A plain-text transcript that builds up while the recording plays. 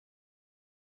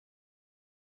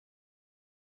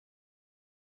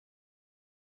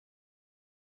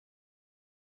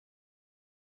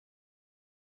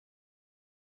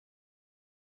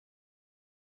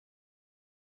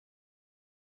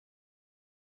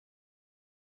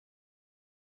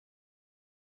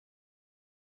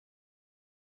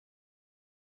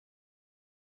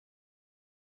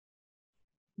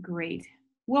Great.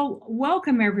 Well,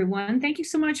 welcome everyone. Thank you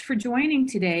so much for joining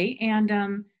today, and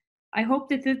I hope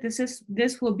that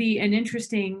this will be an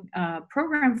interesting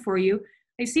program for you.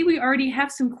 I see we already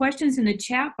have some questions in the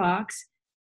chat box,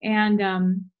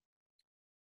 and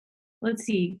let's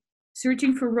see,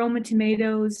 searching for Roma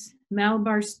tomatoes,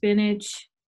 Malabar spinach,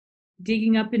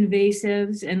 digging up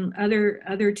invasives, and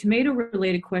other tomato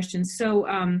related questions. So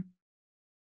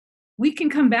we can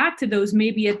come back to those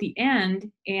maybe at the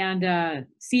end and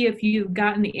see if you've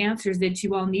gotten the answers that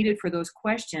you all needed for those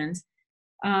questions.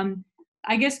 I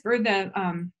guess for the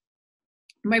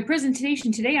my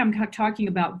presentation today, I'm talking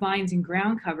about vines and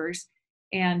ground covers,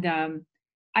 and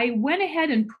I went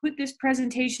ahead and put this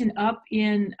presentation up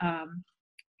in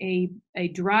a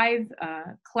Drive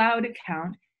cloud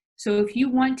account. So if you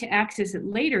want to access it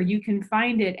later, you can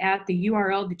find it at the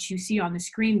URL that you see on the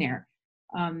screen there.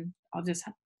 I'll just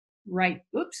write,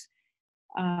 oops,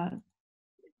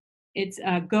 it's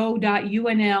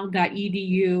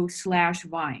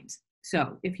go.unl.edu/vines.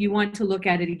 So if you want to look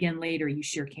at it again later, you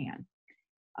sure can.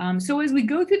 So as we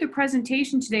go through the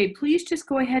presentation today, please just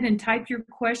go ahead and type your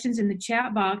questions in the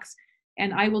chat box,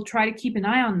 and I will try to keep an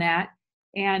eye on that,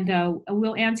 and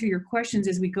we'll answer your questions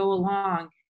as we go along.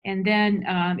 And then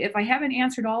if I haven't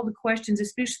answered all the questions,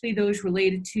 especially those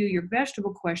related to your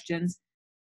vegetable questions,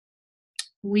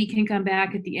 we can come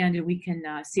back at the end and we can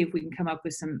see if we can come up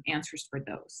with some answers for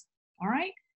those. All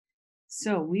right,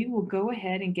 so we will go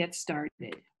ahead and get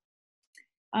started.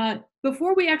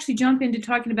 Before we actually jump into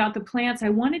talking about the plants, I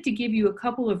wanted to give you a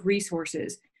couple of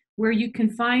resources where you can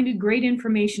find great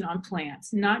information on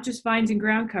plants, not just vines and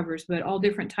ground covers, but all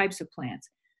different types of plants.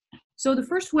 So the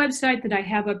first website that I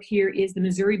have up here is the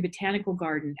Missouri Botanical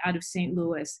Garden out of St.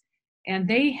 Louis, and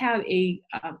they have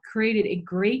created a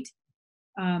great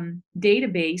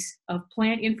database of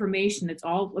plant information that's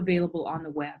all available on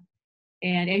the web.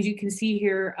 And as you can see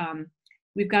here,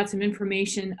 we've got some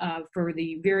information for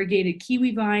the variegated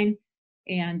kiwi vine,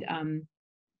 and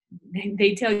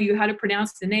they tell you how to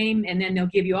pronounce the name, and then they'll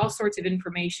give you all sorts of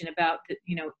information about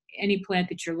any plant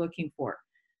that you're looking for.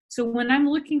 So when I'm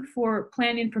looking for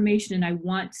plant information and I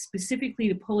want specifically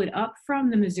to pull it up from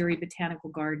the Missouri Botanical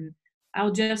Garden,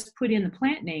 I'll just put in the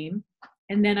plant name,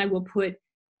 and then I will put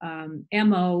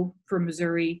MO for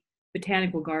Missouri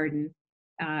Botanical Garden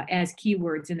as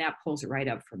keywords, and that pulls it right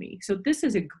up for me. So this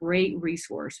is a great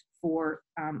resource for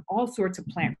all sorts of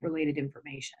plant-related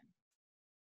information.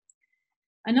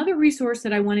 Another resource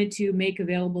that I wanted to make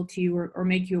available to you or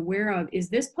make you aware of is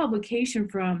this publication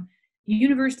from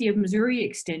University of Missouri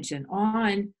Extension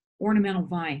on ornamental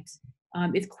vines.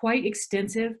 It's quite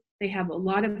extensive. They have a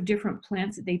lot of different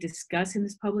plants that they discuss in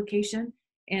this publication,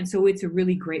 and so it's a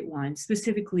really great one,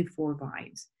 specifically for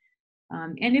vines.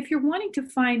 And if you're wanting to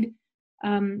find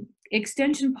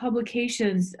extension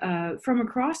publications from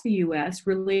across the US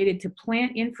related to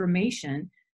plant information,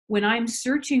 when I'm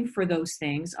searching for those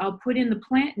things, I'll put in the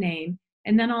plant name,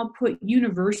 and then I'll put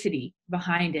university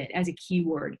behind it as a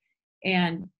keyword.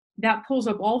 And that pulls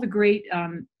up all the great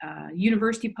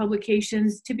university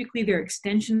publications. Typically, they're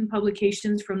extension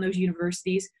publications from those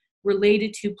universities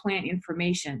related to plant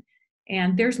information.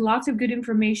 And there's lots of good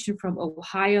information from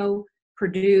Ohio,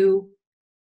 Purdue,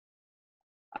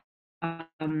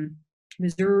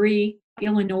 Missouri,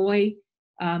 Illinois.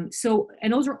 And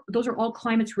those are all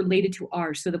climates related to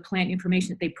ours. So the plant information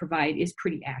that they provide is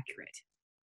pretty accurate.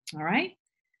 All right.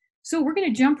 So we're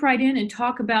going to jump right in and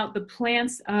talk about the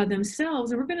plants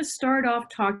themselves. And we're going to start off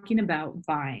talking about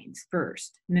vines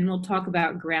first, and then we'll talk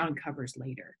about ground covers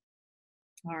later.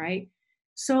 All right.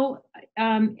 So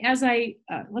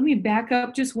let me back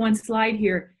up just one slide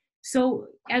here. So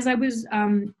as I was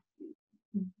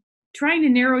trying to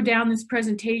narrow down this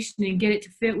presentation and get it to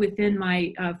fit within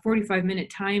my 45-minute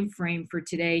time frame for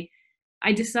today,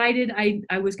 I decided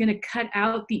I was going to cut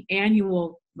out the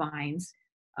annual vines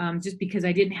just because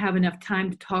I didn't have enough time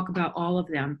to talk about all of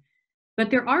them. But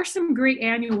there are some great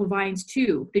annual vines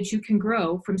too that you can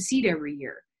grow from seed every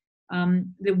year.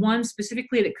 The one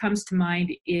specifically that comes to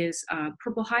mind is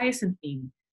purple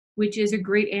hyacinthine, which is a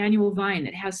great annual vine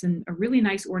that has some really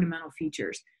nice ornamental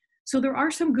features. So there are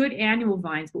some good annual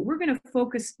vines, but we're going to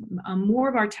focus more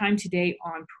of our time today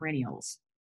on perennials.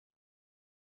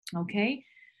 Okay,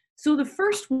 so the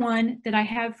first one that I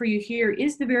have for you here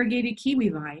is the variegated kiwi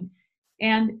vine.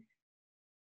 And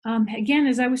again,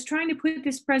 as I was trying to put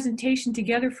this presentation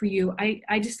together for you,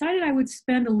 I decided I would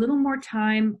spend a little more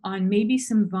time on maybe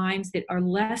some vines that are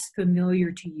less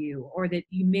familiar to you or that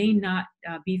you may not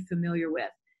be familiar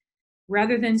with,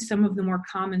 rather than some of the more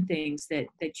common things that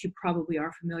you probably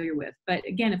are familiar with. But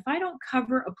again, if I don't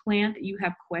cover a plant that you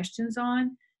have questions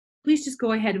on, please just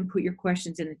go ahead and put your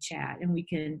questions in the chat and we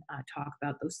can talk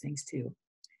about those things too.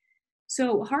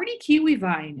 So hardy kiwi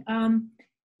vine,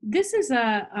 this is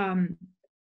again,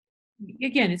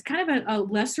 it's kind of a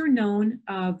lesser known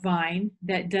vine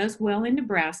that does well in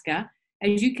Nebraska.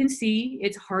 As you can see,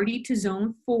 it's hardy to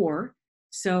zone 4.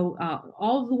 So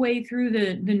all the way through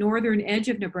the northern edge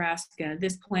of Nebraska,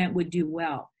 this plant would do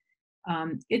well.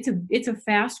 It's a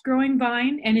fast growing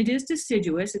vine and it is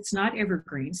deciduous. It's not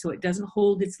evergreen, so it doesn't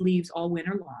hold its leaves all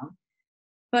winter long.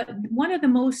 But one of the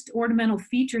most ornamental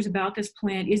features about this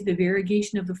plant is the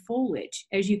variegation of the foliage.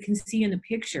 As you can see in the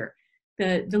picture,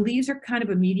 the leaves are kind of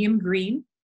a medium green,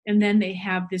 and then they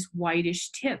have this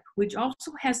whitish tip, which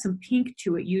also has some pink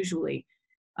to it usually,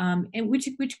 and which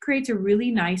creates a really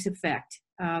nice effect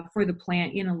for the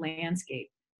plant in a landscape.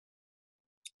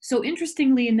 So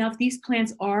interestingly enough, these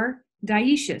plants are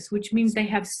dioecious, which means they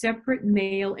have separate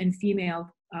male and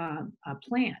female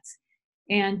plants.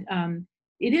 And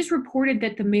it is reported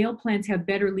that the male plants have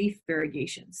better leaf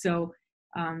variegation. So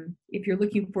if you're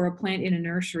looking for a plant in a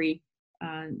nursery,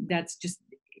 that's just,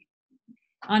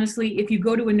 honestly, if you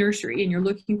go to a nursery and you're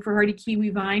looking for hardy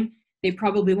kiwi vine, they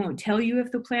probably won't tell you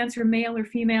if the plants are male or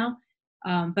female.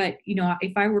 But you know,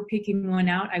 if I were picking one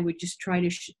out, I would just try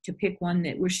to pick one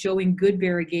that was showing good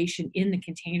variegation in the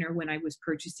container when I was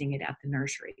purchasing it at the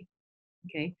nursery.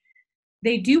 Okay,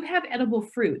 they do have edible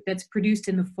fruit that's produced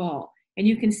in the fall, and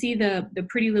you can see the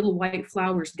pretty little white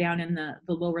flowers down in the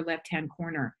lower left-hand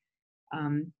corner.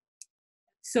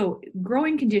 So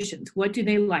growing conditions, what do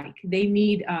they like? They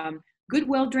need good,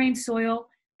 well-drained soil.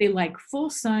 They like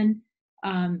full sun.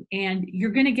 And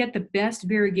you're going to get the best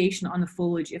variegation on the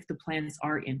foliage if the plants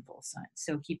are in full sun.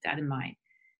 So keep that in mind.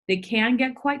 They can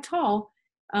get quite tall,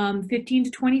 15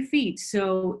 to 20 feet.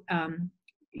 So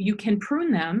you can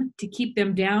prune them to keep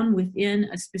them down within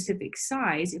a specific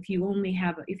size if you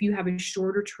have a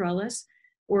shorter trellis,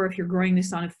 or if you're growing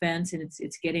this on a fence and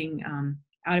it's getting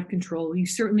out of control, you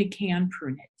certainly can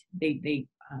prune it. They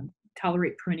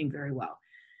tolerate pruning very well.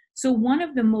 So one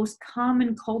of the most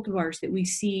common cultivars that we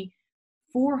see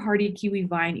for hardy kiwi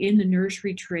vine in the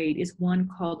nursery trade is one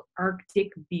called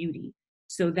Arctic Beauty.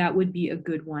 So that would be a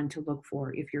good one to look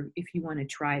for if you want to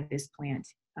try this plant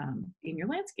in your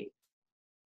landscape.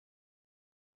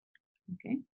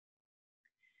 Okay.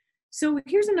 So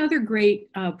here's another great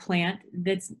plant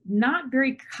that's not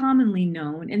very commonly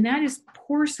known, and that is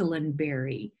porcelain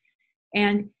berry.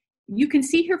 And you can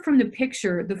see here from the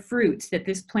picture the fruits that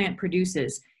this plant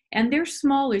produces. And they're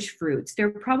smallish fruits. They're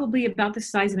probably about the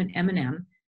size of an M&M.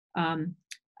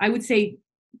 I would say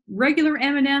regular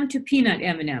M&M to peanut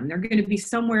M&M. They're going to be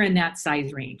somewhere in that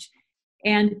size range.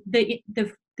 And the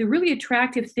really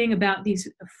attractive thing about these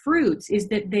fruits is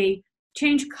that they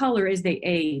change color as they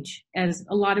age, as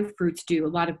a lot of fruits do, a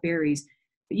lot of berries.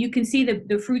 But you can see that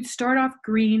the fruits start off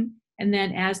green, and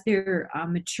then as they're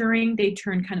maturing, they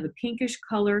turn kind of a pinkish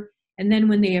color. And then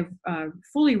when they have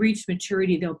fully reached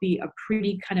maturity, they'll be a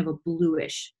pretty kind of a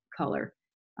bluish color.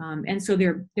 And so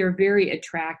they're very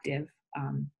attractive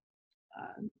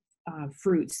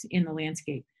fruits in the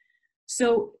landscape.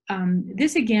 So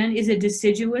this again is a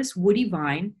deciduous woody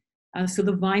vine. So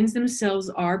the vines themselves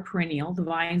are perennial. The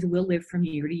vines will live from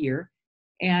year to year.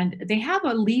 And they have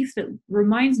a leaf that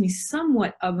reminds me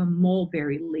somewhat of a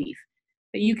mulberry leaf.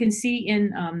 But you can see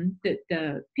in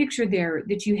the picture there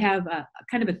that you have a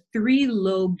kind of a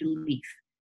 3-lobed leaf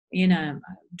in a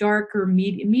darker,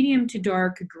 medium to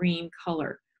dark green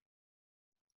color.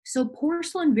 So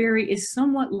porcelain berry is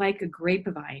somewhat like a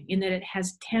grapevine in that it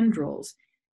has tendrils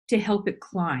to help it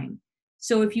climb.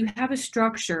 So if you have a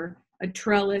structure, a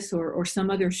trellis or some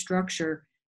other structure,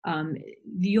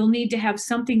 you'll need to have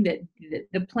something that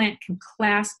the plant can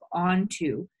clasp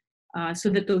onto, so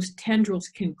that those tendrils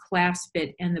can clasp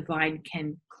it and the vine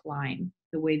can climb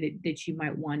the way that you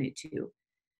might want it to.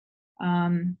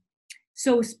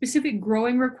 So specific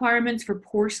growing requirements for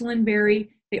porcelain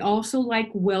berry, they also like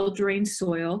well-drained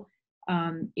soil,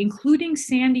 including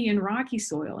sandy and rocky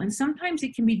soil. And sometimes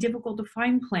it can be difficult to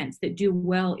find plants that do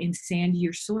well in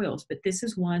sandier soils, but this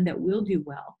is one that will do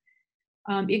well.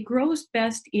 It grows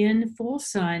best in full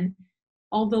sun,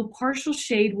 although partial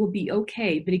shade will be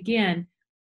okay. But again,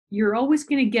 you're always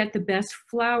going to get the best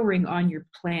flowering on your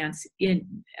plants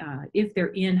if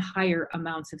they're in higher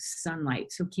amounts of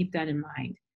sunlight. So keep that in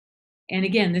mind. And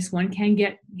again, this one can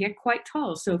get quite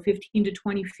tall, so 15 to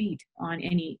 20 feet on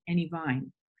any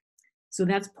vine. So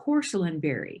that's porcelain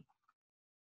berry.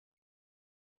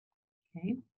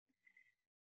 Okay.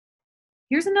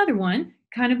 Here's another one,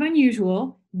 kind of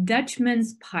unusual,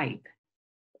 Dutchman's pipe.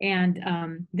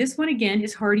 And this one, again,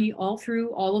 is hardy all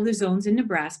through all of the zones in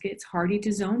Nebraska. It's hardy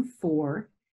to zone 4.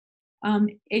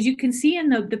 As you can see in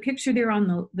the picture there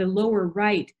on the lower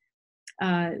right,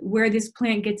 where this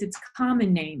plant gets its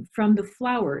common name from the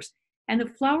flowers. And the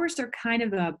flowers are kind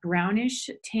of a brownish,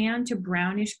 tan to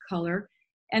brownish color.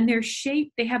 And their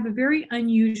shape, they have a very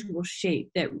unusual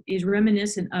shape that is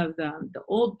reminiscent of the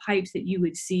old pipes that you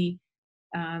would see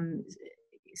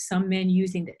some men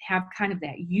using that have kind of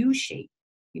that U shape,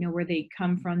 where they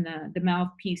come from the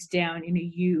mouthpiece down in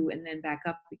a U and then back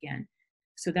up again.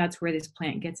 So that's where this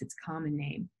plant gets its common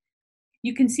name.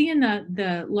 You can see in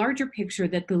the larger picture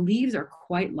that the leaves are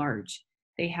quite large.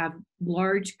 They have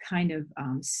large kind of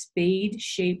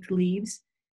spade-shaped leaves.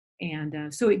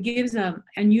 And so it gives an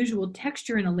unusual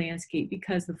texture in a landscape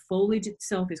because the foliage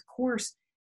itself is coarse.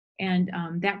 And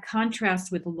that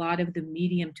contrasts with a lot of the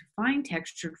medium to fine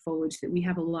textured foliage that we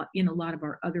have a lot of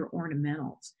our other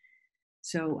ornamentals.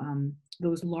 So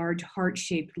those large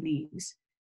heart-shaped leaves.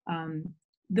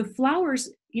 The flowers,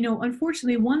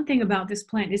 unfortunately, one thing about this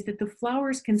plant is that the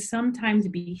flowers can sometimes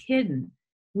be hidden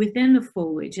within the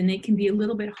foliage and they can be a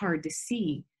little bit hard to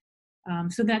see.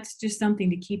 So that's just something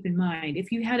to keep in mind.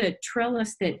 If you had a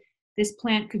trellis that this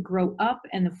plant could grow up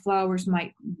and the flowers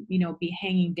might, be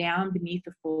hanging down beneath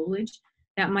the foliage,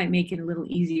 that might make it a little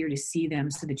easier to see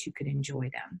them so that you could enjoy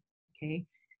them, okay?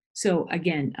 So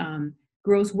again,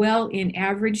 grows well in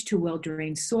average to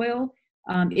well-drained soil.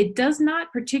 It does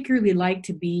not particularly like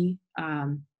to be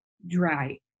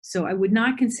dry. So I would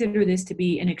not consider this to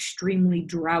be an extremely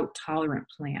drought-tolerant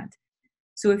plant.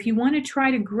 So if you want to try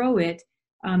to grow it,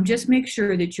 just make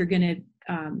sure that you're going to,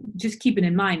 just keep it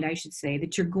in mind, I should say,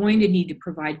 that you're going to need to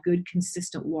provide good,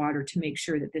 consistent water to make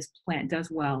sure that this plant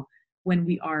does well when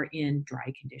we are in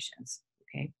dry conditions,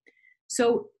 okay?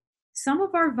 So some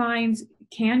of our vines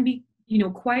can be,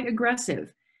 quite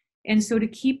aggressive. And so to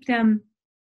keep them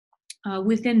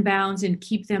within bounds and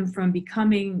keep them from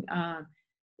becoming or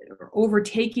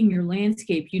overtaking your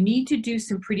landscape, you need to do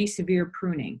some pretty severe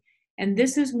pruning. And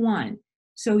this is one.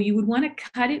 So you would want to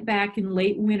cut it back in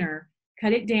late winter,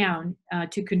 cut it down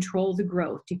to control the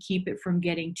growth, to keep it from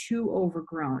getting too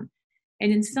overgrown.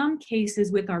 And in some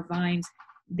cases with our vines,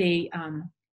 an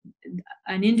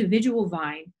individual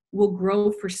vine will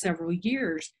grow for several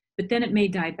years, but then it may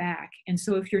die back. And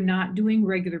so if you're not doing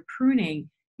regular pruning,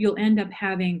 you'll end up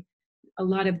having a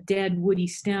lot of dead woody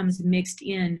stems mixed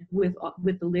in with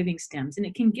the living stems, and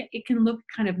it can look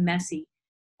kind of messy.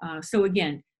 So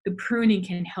again, the pruning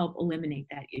can help eliminate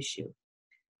that issue.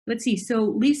 Let's see. So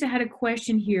Lisa had a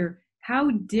question here. How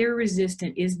deer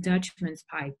resistant is Dutchman's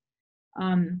pipe?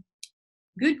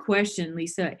 Good question,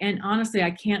 Lisa. And honestly,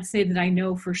 I can't say that I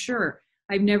know for sure.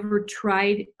 I've never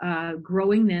tried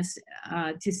growing this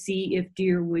to see if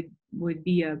deer would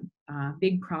be a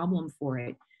big problem for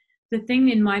it. The thing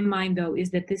in my mind, though,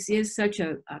 is that this is such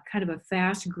a kind of a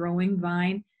fast-growing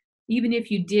vine. Even if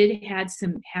you did have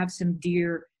some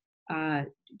deer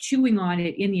chewing on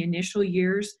it in the initial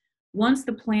years, once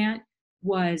the plant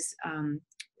was,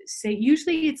 say,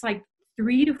 usually it's like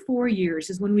 3 to 4 years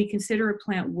is when we consider a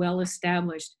plant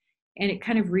well-established and it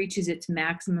kind of reaches its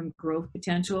maximum growth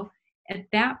potential. At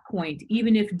that point,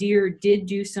 even if deer did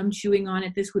do some chewing on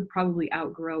it, this would probably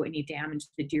outgrow any damage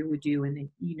the deer would do, and then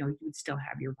you would still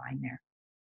have your vine there.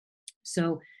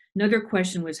 So another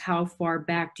question was, how far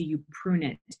back do you prune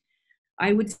it?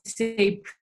 I would say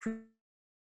prune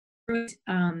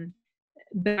it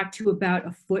back to about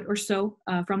a foot or so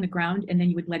from the ground, and then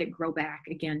you would let it grow back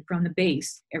again from the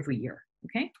base every year.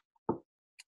 Okay.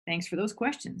 Thanks for those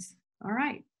questions. All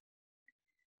right.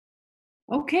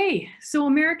 Okay, so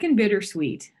American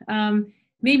bittersweet.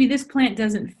 Maybe this plant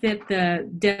doesn't fit the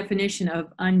definition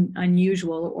of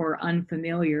unusual or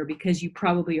unfamiliar, because you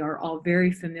probably are all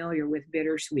very familiar with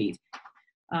bittersweet.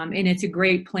 And it's a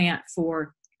great plant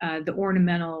for the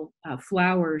ornamental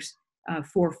flowers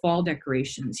for fall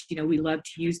decorations. We love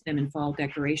to use them in fall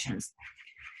decorations.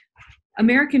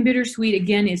 American bittersweet,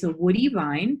 again, is a woody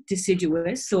vine,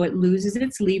 deciduous, so it loses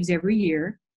its leaves every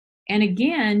year. And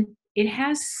again, it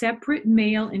has separate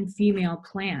male and female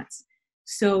plants.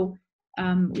 So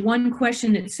one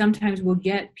question that sometimes we'll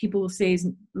get, people will say, is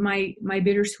my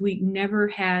bittersweet never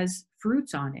has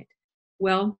fruits on it.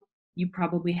 Well, you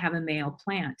probably have a male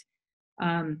plant.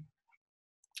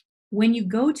 When you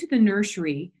go to the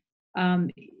nursery,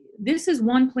 this is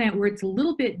one plant where it's a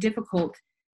little bit difficult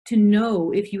to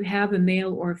know if you have a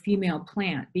male or a female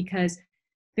plant, because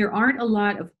there aren't a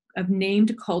lot of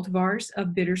named cultivars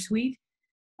of bittersweet.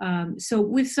 So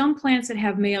with some plants that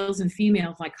have males and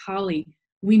females, like holly,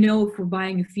 we know if we're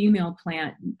buying a female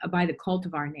plant by the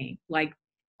cultivar name, like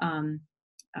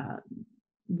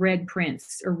Red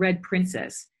Prince or Red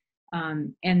Princess.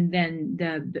 And then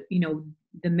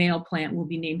the male plant will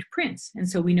be named Prince. And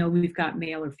so we know we've got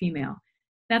male or female.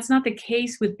 That's not the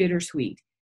case with bittersweet.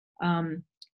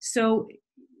 So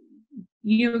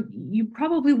you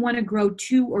probably want to grow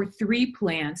 2 or 3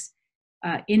 plants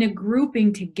in a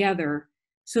grouping together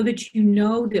so that you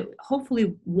know that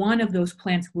hopefully one of those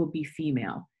plants will be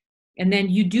female. And then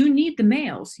you do need the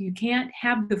males. You can't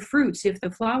have the fruits. If the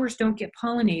flowers don't get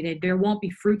pollinated, there won't be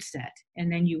fruit set,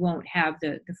 and then you won't have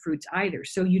the fruits either.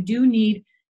 So you do need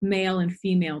male and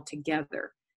female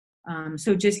together.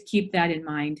 So just keep that in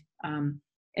mind. And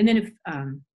then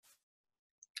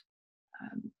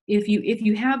if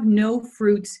you have no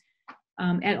fruits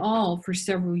at all for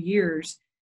several years,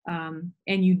 and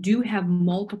you do have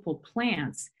multiple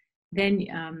plants,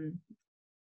 then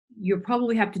you'll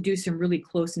probably have to do some really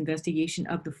close investigation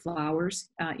of the flowers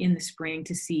in the spring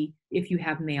to see if you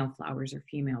have male flowers or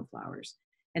female flowers.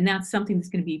 And that's something that's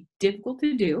going to be difficult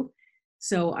to do.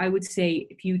 So I would say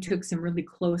if you took some really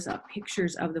close-up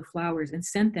pictures of the flowers and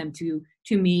sent them to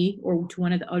me or to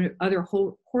one of the other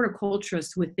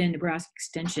horticulturists within Nebraska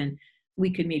Extension, we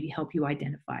could maybe help you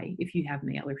identify if you have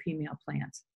male or female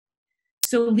plants.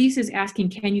 So Lisa's asking,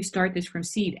 can you start this from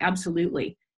seed?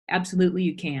 Absolutely. Absolutely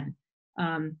you can.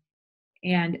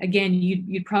 And again,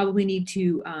 you'd probably need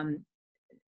to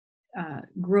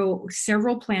grow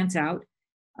several plants out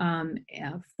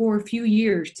for a few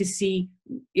years to see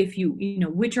if you know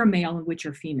which are male and which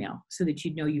are female, so that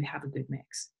you know you have a good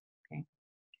mix. Okay.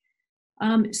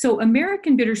 So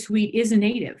American bittersweet is a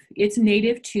native. It's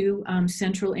native to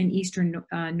Central and Eastern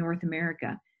North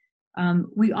America.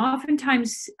 We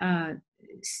oftentimes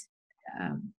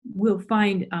will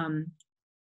find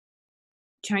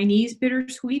Chinese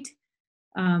bittersweet,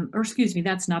 or excuse me,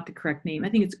 that's not the correct name. I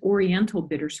think it's Oriental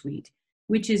bittersweet,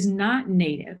 which is not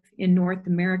native in North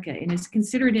America and is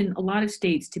considered in a lot of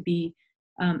states to be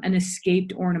an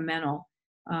escaped ornamental,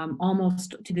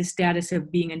 almost to the status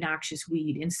of being a noxious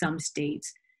weed in some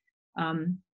states.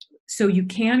 So you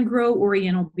can grow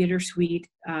Oriental bittersweet.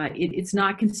 It's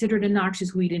not considered a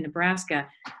noxious weed in Nebraska,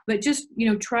 but just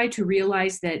try to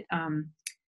realize that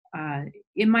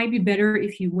it might be better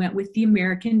if you went with the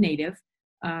American native,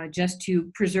 just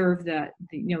to preserve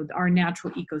our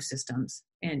natural ecosystems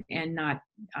and not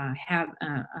have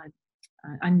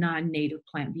a non-native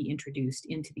plant be introduced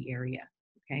into the area.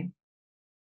 Okay.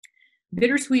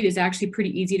 Bittersweet is actually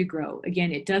pretty easy to grow.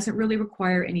 Again, it doesn't really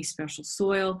require any special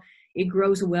soil. It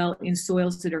grows well in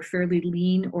soils that are fairly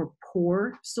lean or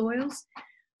poor soils.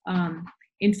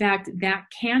 In fact, that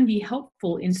can be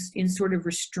helpful in sort of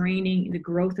restraining the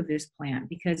growth of this plant,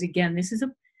 because again, this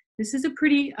is a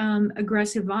pretty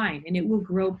aggressive vine, and it will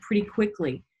grow pretty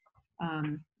quickly.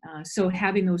 So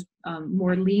having those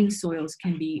more lean soils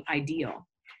can be ideal.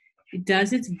 It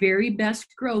does its very best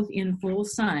growth in full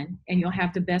sun, and you'll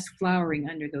have the best flowering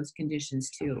under those conditions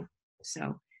too.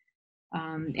 So,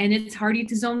 and it's hardy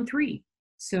to zone 3.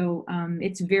 So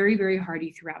it's very, very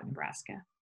hardy throughout Nebraska.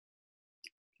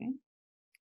 Okay.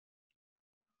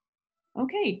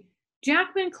 Okay,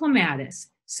 Jackman clematis.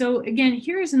 So again,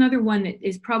 here's another one that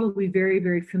is probably very,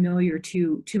 very familiar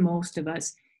to most of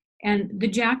us. And the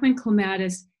Jackman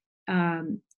clematis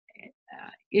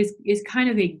is kind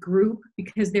of a group,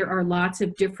 because there are lots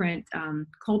of different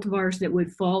cultivars that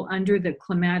would fall under the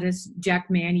Clematis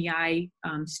jackmanii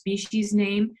species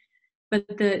name. But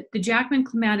the Jackman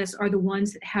clematis are the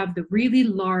ones that have the really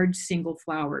large single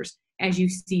flowers, as you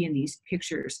see in these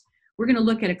pictures. We're going to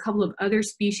look at a couple of other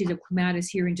species of clematis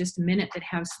here in just a minute that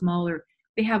have smaller.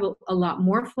 They have a lot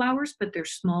more flowers, but they're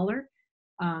smaller.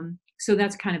 So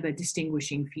that's kind of a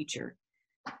distinguishing feature.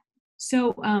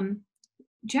 So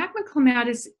Jackman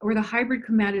clematis, or the hybrid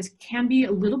clematis, can be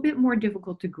a little bit more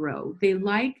difficult to grow.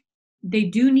 They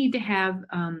do need to have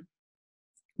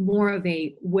more of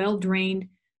a well-drained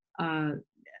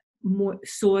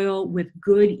soil with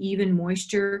good, even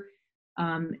moisture.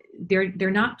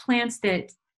 They're not plants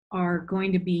that are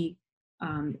going to be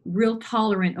real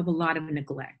tolerant of a lot of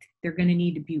neglect. They're going to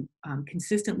need to be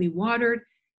consistently watered.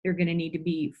 They're going to need to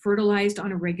be fertilized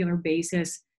on a regular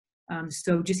basis.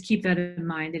 So just keep that in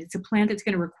mind, that it's a plant that's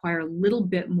going to require a little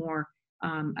bit more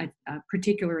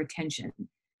particular attention.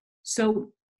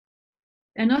 So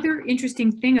another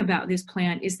interesting thing about this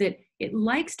plant is that it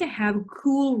likes to have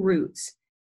cool roots,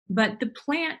 but the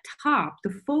plant top,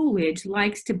 the foliage,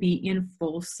 likes to be in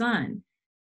full sun.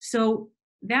 So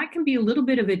that can be a little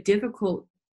bit of a difficult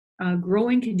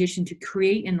growing condition to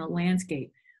create in the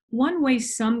landscape. One way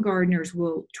some gardeners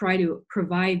will try to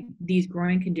provide these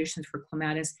growing conditions for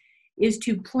clematis is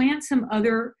to plant some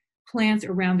other plants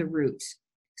around the roots,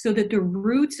 so that the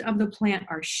roots of the plant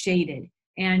are shaded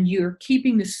and you're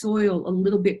keeping the soil a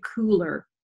little bit cooler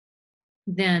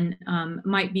than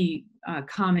might be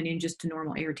common in just a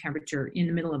normal air temperature in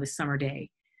the middle of a summer day.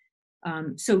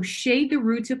 So shade the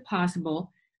roots if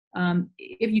possible.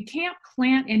 If you can't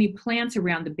plant any plants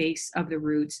around the base of the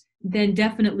roots, then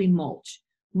definitely mulch.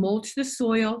 Mulch the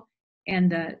soil,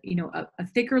 and a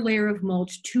thicker layer of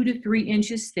mulch, 2 to 3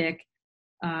 inches thick,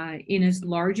 in as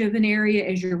large of an area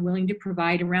as you're willing to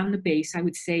provide around the base. I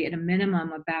would say at a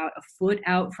minimum about a foot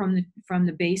out from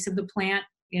the base of the plant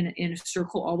in a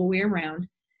circle all the way around.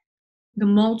 The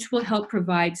mulch will help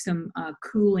provide some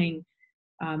cooling,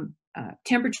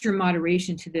 temperature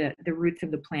moderation to the roots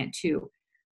of the plant too.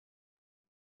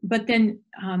 But then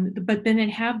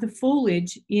have the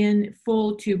foliage in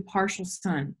full to partial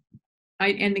sun.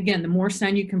 And again, the more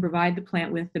sun you can provide the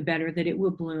plant with, the better that it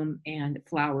will bloom and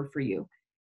flower for you.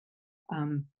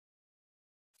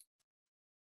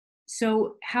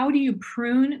 So how do you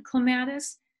prune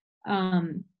clematis?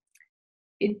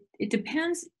 It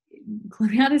depends.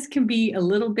 Clematis can be a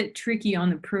little bit tricky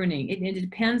on the pruning. It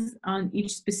depends on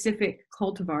each specific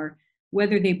cultivar,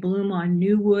 whether they bloom on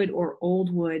new wood or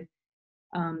old wood.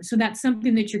 So that's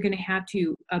something that you're going to have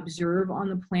to observe on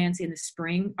the plants in the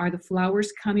spring. Are the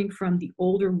flowers coming from the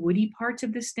older woody parts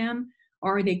of the stem,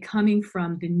 or are they coming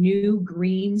from the new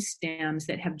green stems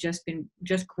that have just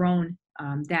grown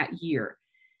that year?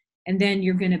 And then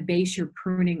you're going to base your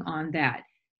pruning on that.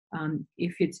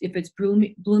 If it's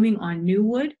blooming on new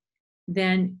wood,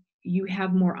 then you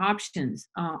have more options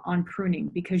on pruning,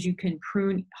 because you can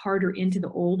prune harder into the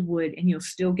old wood and you'll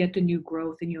still get the new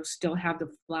growth and you'll still have the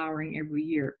flowering every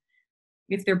year.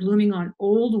 If they're blooming on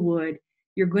old wood,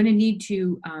 you're going to need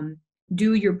to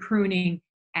do your pruning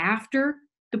after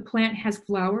the plant has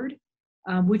flowered,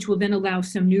 which will then allow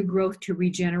some new growth to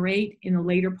regenerate in the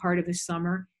later part of the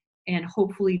summer. And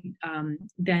hopefully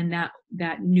then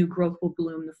that new growth will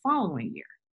bloom the following year,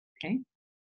 okay?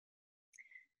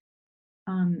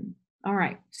 All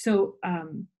right, so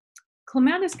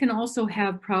clematis can also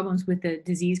have problems with a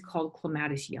disease called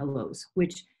clematis yellows,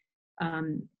 which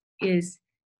is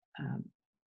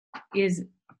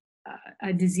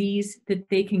a disease that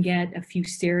they can get, a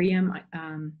fusarium,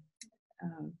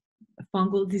 a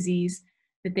fungal disease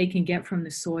that they can get from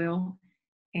the soil.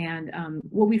 And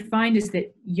what we find is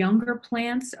that younger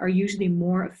plants are usually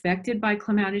more affected by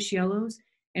clematis yellows.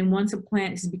 And once a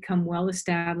plant has become well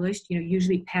established,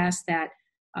 usually past that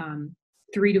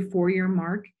 3 to 4 year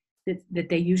mark, that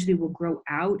they usually will grow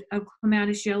out of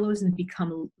clematis yellows and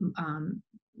become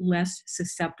less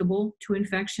susceptible to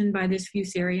infection by this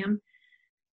fusarium.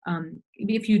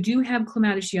 If you do have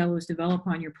clematis yellows develop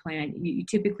on your plant, you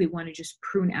typically want to just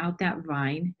prune out that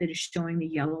vine that is showing the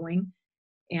yellowing,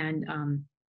 and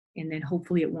then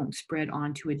hopefully it won't spread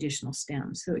on to additional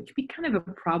stems. So it can be kind of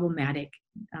a problematic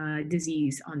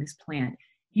disease on this plant.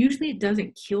 Usually it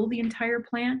doesn't kill the entire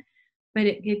plant, but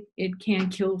it can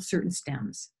kill certain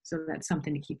stems. So that's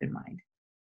something to keep in mind.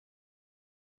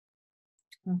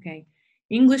 Okay,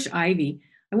 English ivy.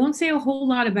 I won't say a whole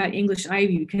lot about English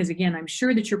ivy because, again, I'm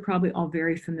sure that you're probably all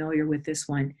very familiar with this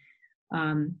one.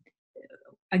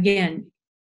 Again,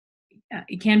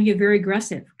 it can be a very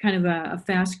aggressive, kind of a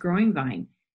fast-growing vine.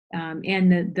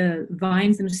 And the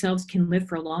vines themselves can live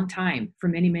for a long time, for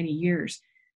many, many years.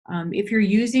 If you're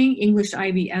using English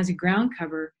ivy as a ground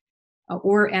cover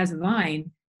or as a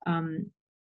vine,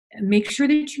 make sure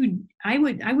that I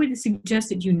would suggest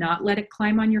that you not let it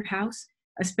climb on your house,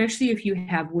 especially if you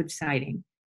have wood siding,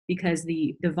 because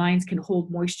the vines can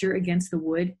hold moisture against the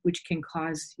wood, which can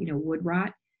cause wood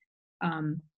rot.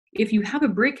 If you have a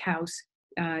brick house,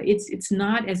 it's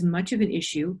not as much of an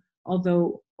issue,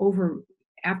 although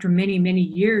after many, many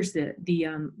years,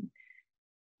 the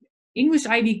English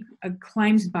ivy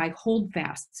climbs by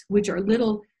holdfasts, which are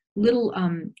little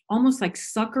almost like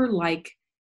sucker-like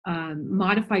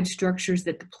modified structures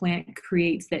that the plant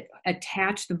creates that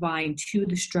attach the vine to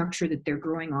the structure that they're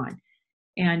growing on.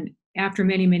 And after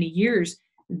many, many years,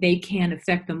 they can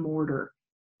affect the mortar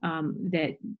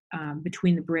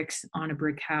between the bricks on a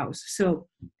brick house. So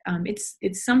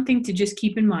it's something to just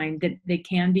keep in mind, that they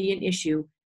can be an issue,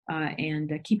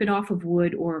 and keep it off of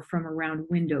wood or from around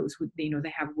windows with, they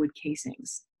have wood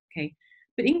casings. Okay,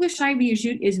 but English ivy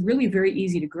is really very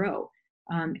easy to grow.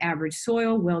 Average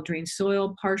soil, well-drained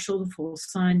soil, partial to full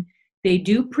sun. They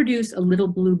do produce a little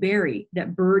blueberry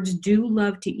that birds do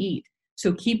love to eat.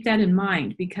 So keep that in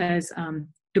mind, because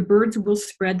the birds will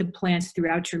spread the plants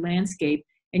throughout your landscape,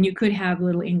 and you could have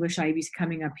little English ivies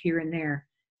coming up here and there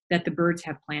that the birds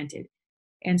have planted.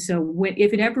 And so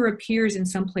if it ever appears in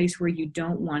some place where you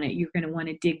don't want it, you're going to want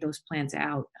to dig those plants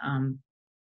out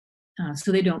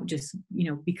so they don't just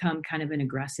become kind of an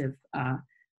aggressive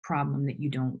problem that you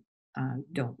don't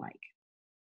like.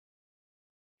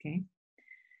 Okay.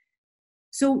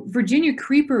 So Virginia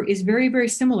creeper is very, very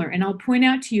similar, and I'll point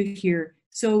out to you here.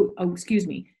 So, oh, excuse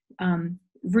me.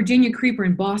 Virginia creeper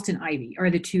and Boston ivy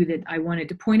are the two that I wanted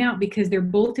to point out because they're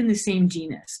both in the same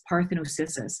genus,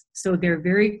 Parthenocissus. So they're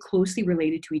very closely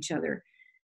related to each other.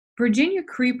 Virginia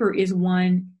creeper is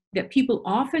one that people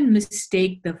often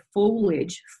mistake the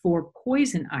foliage for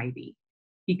poison ivy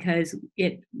because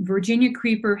Virginia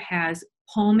creeper has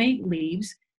palmate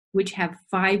leaves, which have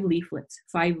 5 leaflets,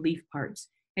 5 leaf parts.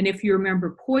 And if you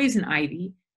remember, poison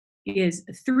ivy is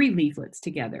 3 leaflets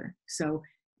together. So,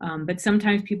 but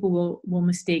sometimes people will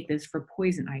mistake this for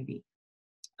poison ivy.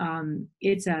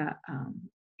 It's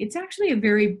actually a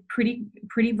very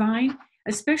pretty vine,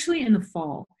 especially in the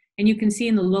fall. And you can see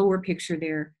in the lower picture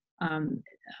there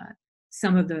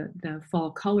some of the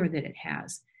fall color that it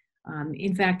has.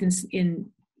 In fact, in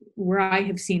where I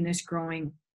have seen this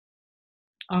growing,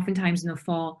 oftentimes in the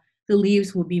fall, the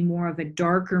leaves will be more of a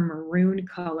darker maroon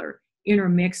color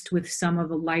intermixed with some of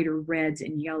the lighter reds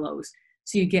and yellows.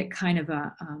 So you get kind of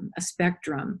a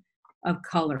spectrum of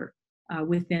color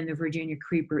within the Virginia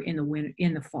creeper in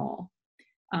the fall.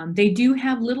 They do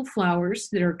have little flowers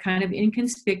that are kind of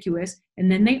inconspicuous,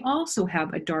 and then they also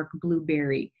have a dark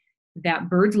blueberry that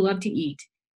birds love to eat.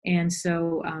 And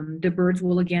so the birds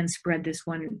will again spread this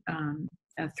one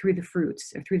through the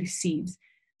fruits or through the seeds.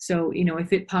 So, you know,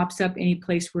 if it pops up any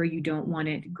place where you don't want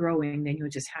it growing, then you'll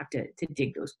just have to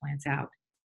dig those plants out.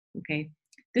 Okay.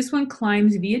 This one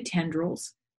climbs via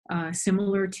tendrils,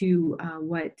 similar to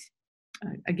what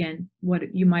you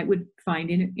would find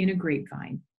in a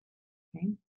grapevine. Okay.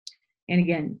 And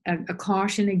again, a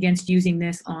caution against using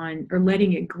this on or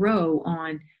letting it grow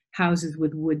on houses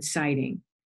with wood siding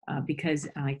because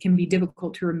it can be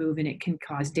difficult to remove and it can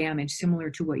cause damage similar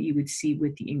to what you would see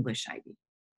with the English ivy.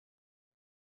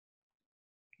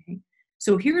 Okay.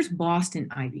 So here's Boston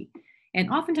ivy. And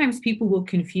oftentimes people will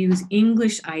confuse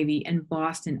English ivy and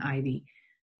Boston ivy.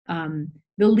 The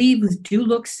leaves do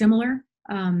look similar,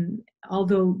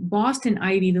 although Boston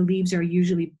ivy, the leaves are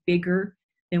usually bigger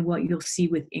than what you'll see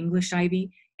with English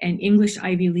ivy. And English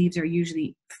ivy leaves are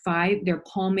usually 5, they're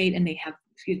palmate and they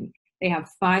have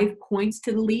 5 points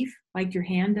to the leaf, like your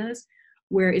hand does,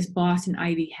 whereas Boston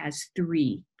ivy has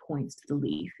 3 points to the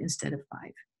leaf instead of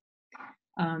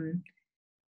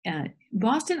 5.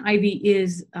 Boston ivy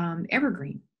is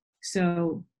evergreen.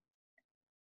 So,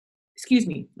 excuse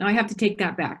me, now I have to take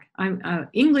that back.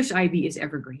 English ivy is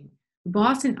evergreen.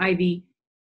 Boston ivy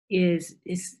is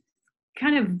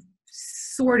kind of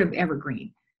sort of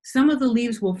evergreen. Some of the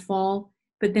leaves will fall,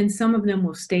 but then some of them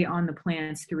will stay on the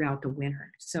plants throughout the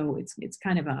winter. So it's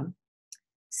kind of a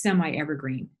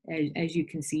semi-evergreen, as you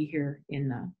can see here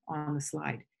on the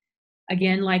slide.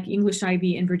 Again, like English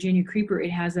ivy and Virginia creeper,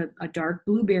 it has a dark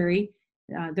blueberry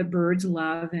that birds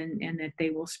love and that they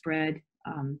will spread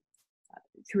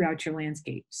throughout your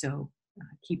landscape. So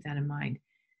keep that in mind.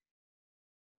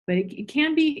 But it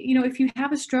can be, you know, if you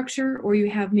have a structure or you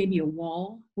have maybe a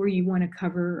wall where you want to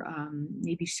cover,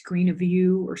 maybe screen a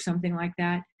view or something like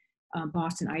that,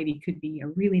 Boston ivy could be a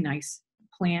really nice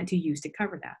plant to use to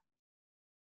cover that.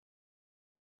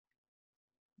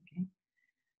 Okay.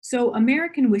 So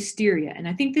American wisteria, and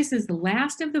I think this is the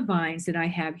last of the vines that I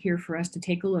have here for us to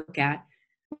take a look at.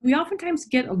 We oftentimes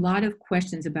get a lot of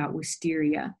questions about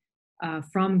wisteria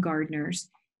from gardeners,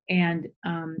 and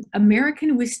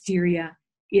American wisteria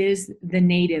is the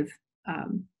native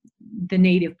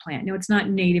plant. No, it's not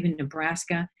native in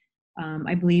Nebraska.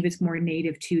 I believe it's more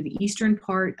native to the eastern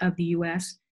part of the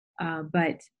U.S.,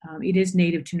 but it is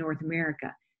native to North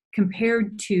America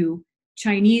compared to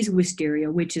Chinese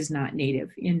wisteria, which is not native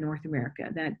in North America.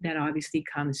 That obviously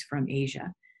comes from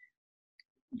Asia.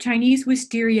 Chinese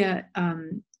wisteria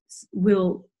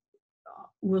will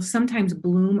sometimes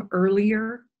bloom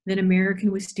earlier than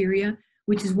American wisteria,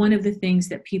 which is one of the things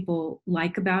that people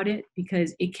like about it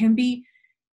because it can be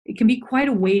quite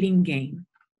a waiting game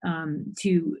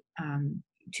to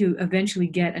eventually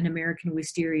get an American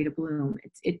wisteria to bloom.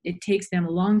 It takes them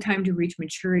a long time to reach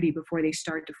maturity before they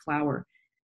start to flower.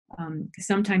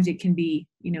 Sometimes it can be,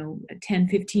 10,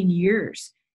 15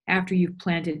 years after you've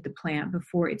planted the plant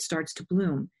before it starts to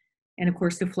bloom. And of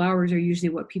course, the flowers are usually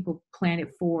what people plant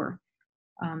it for.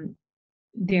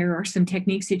 There are some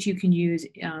techniques that you can use,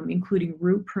 including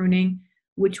root pruning,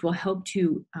 which will help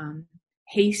to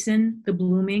hasten the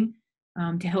blooming,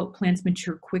 to help plants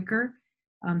mature quicker.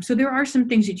 So there are some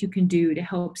things that you can do to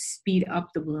help speed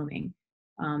up the blooming.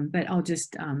 But I'll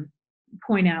just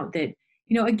point out that,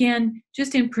 again,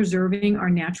 just in preserving our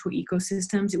natural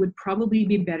ecosystems, it would probably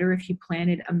be better if you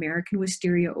planted American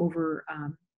wisteria over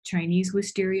Chinese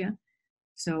wisteria.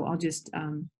 So I'll just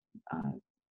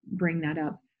bring that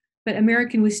up. But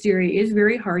American wisteria is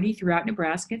very hardy throughout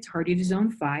Nebraska. It's hardy to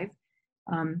zone 5.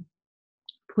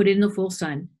 Put it in the full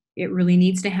sun. It really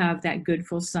needs to have that good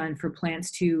full sun for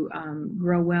plants to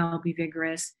grow well, be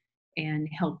vigorous, and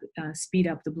help speed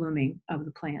up the blooming of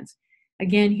the plants.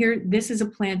 Again, here, this is a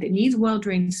plant that needs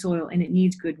well-drained soil and it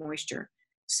needs good moisture.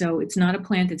 So it's not a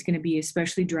plant that's going to be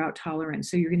especially drought tolerant.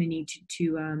 So you're going to need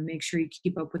to make sure you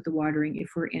keep up with the watering if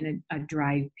we're in a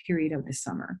dry period of the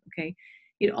summer, okay?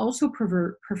 It also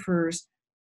prefers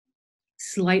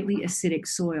slightly acidic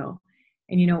soil.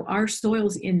 And you know, our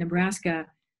soils in Nebraska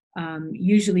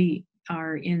usually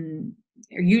are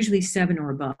usually 7 or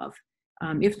above.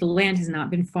 If the land has not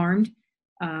been farmed,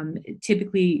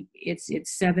 typically it's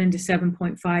 7 to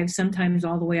 7.5, sometimes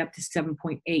all the way up to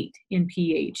 7.8 in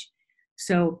pH.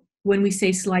 So when we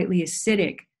say slightly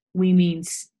acidic, we mean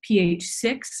pH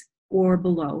 6 or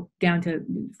below, down to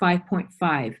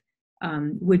 5.5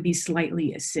 would be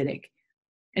slightly acidic.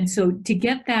 And so to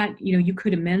get that, you know, you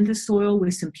could amend the soil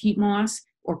with some peat moss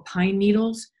or pine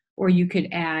needles, or you could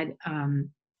add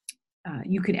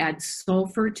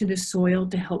sulfur to the soil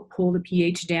to help pull the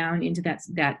pH down into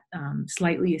that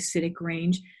slightly acidic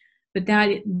range. But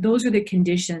those are the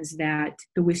conditions that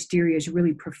the wisterias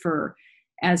really prefer,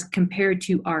 as compared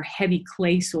to our heavy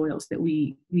clay soils that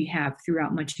we have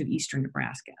throughout much of eastern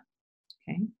Nebraska.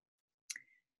 Okay.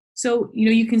 So, you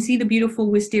know, you can see the beautiful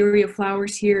wisteria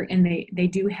flowers here, and they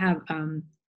do have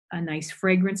a nice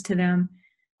fragrance to them.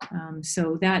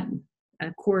 So that,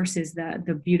 of course, is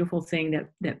the beautiful thing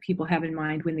that people have in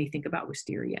mind when they think about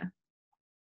wisteria.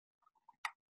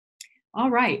 All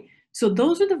right, so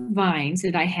those are the vines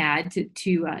that I had to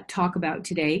talk about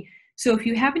today. So if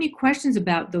you have any questions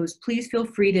about those, please feel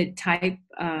free to type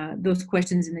those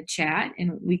questions in the chat,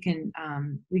 and we can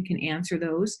answer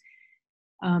those.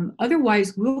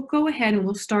 Otherwise, we'll go ahead and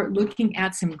we'll start looking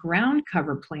at some ground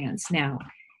cover plants now,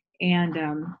 and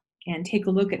take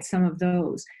a look at some of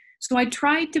those. So I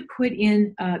tried to put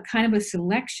in kind of a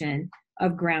selection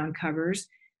of ground covers,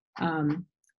 some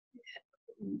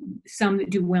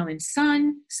that do well in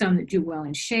sun, some that do well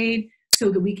in shade, so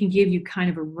that we can give you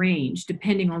kind of a range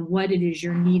depending on what it is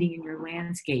you're needing in your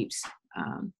landscapes.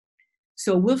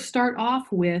 So we'll start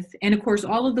off with, and of course,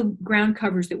 all of the ground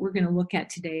covers that we're going to look at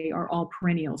today are all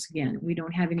perennials. Again, we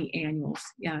don't have any annuals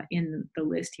in the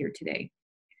list here today.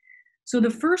 So the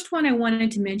first one I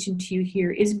wanted to mention to you here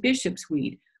is bishop's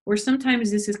weed, or sometimes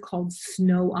this is called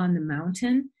snow on the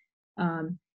mountain,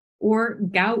 or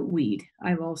gout weed,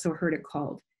 I've also heard it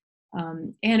called.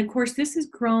 And of course, this is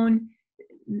grown,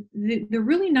 the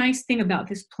really nice thing about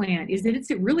this plant is that it's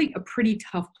really a pretty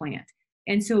tough plant.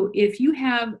 And so if you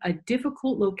have a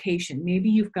difficult location, maybe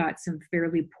you've got some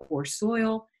fairly poor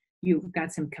soil, you've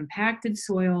got some compacted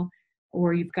soil,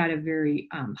 or you've got a very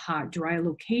hot, dry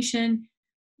location,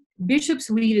 bishop's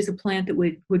weed is a plant that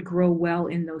would grow well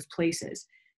in those places.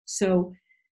 So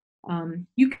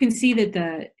you can see that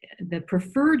the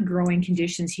preferred growing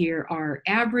conditions here are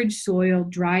average soil,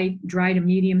 dry to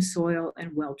medium soil,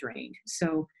 and well drained.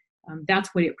 So that's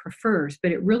what it prefers,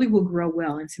 but it really will grow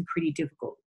well in some pretty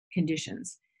difficult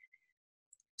conditions.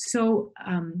 So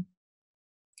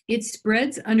it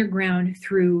spreads underground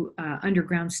through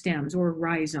underground stems or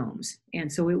rhizomes, and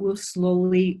so it will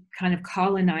slowly kind of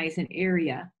colonize an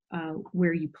area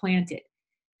where you plant it.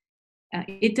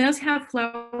 It does have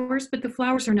flowers, but the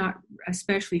flowers are not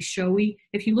especially showy.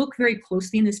 If you look very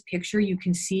closely in this picture, you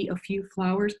can see a few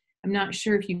flowers. I'm not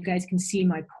sure if you guys can see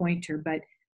my pointer, but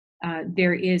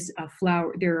there is a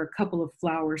flower. There are a couple of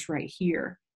flowers right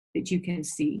here that you can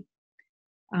see.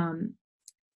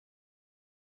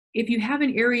 If you have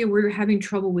an area where you're having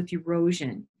trouble with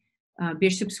erosion,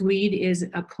 bishop's weed is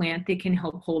a plant that can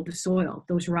help hold the soil.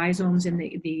 Those rhizomes and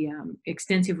the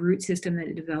extensive root system that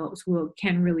it develops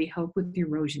can really help with the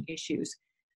erosion issues.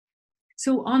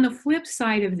 So on the flip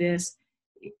side of this,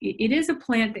 it is a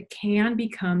plant that can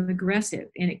become aggressive,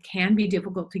 and it can be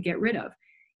difficult to get rid of.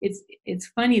 It's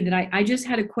funny that I just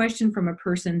had a question from a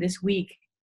person this week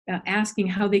asking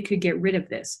how they could get rid of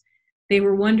this. They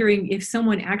were wondering if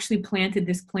someone actually planted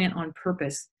this plant on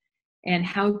purpose, and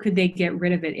how could they get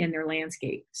rid of it in their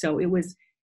landscape. So it was,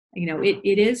 you know, it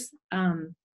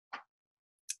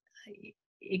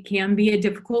can be a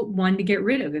difficult one to get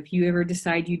rid of if you ever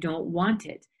decide you don't want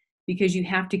it, because you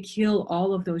have to kill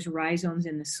all of those rhizomes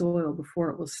in the soil before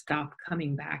it will stop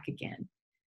coming back again.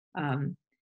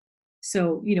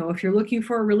 So, you know, if you're looking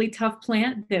for a really tough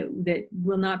plant that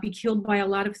will not be killed by a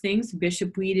lot of things,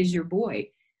 bishop weed is your boy.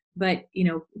 But, you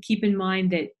know, keep in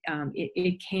mind that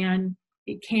it can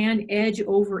edge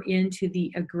over into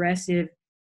the aggressive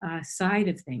side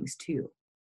of things too.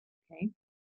 Okay.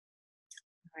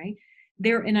 All right.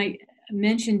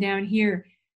 mention down here,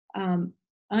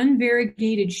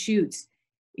 unvariegated shoots.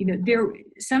 You know, there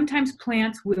sometimes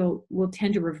plants will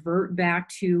tend to revert back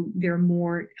to their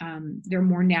more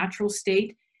natural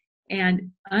state,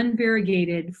 and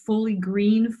unvariegated, fully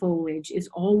green foliage is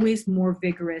always more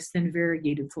vigorous than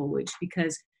variegated foliage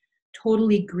because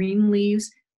totally green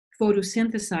leaves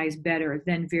photosynthesize better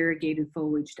than variegated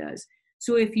foliage does.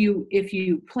 So if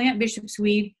you plant bishop's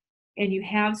weed and you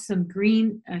have some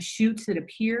green shoots that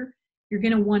appear, you're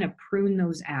going to want to prune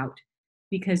those out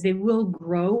because they will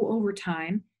grow over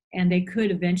time and they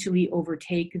could eventually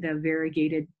overtake the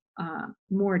variegated,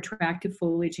 more attractive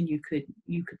foliage, and you could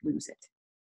lose it.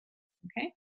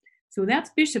 Okay, so that's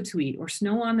bishop's weed or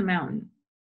snow on the mountain.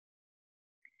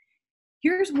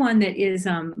 Here's one that is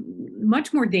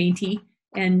much more dainty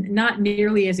and not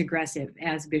nearly as aggressive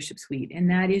as bishop's weed, and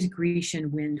that is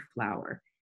Grecian windflower.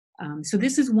 So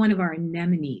this is one of our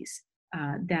anemones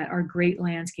that are great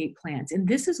landscape plants, and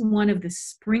this is one of the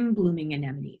spring blooming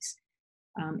anemones.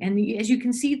 As you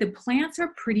can see, the plants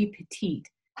are pretty petite.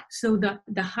 So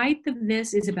the height of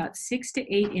this is about 6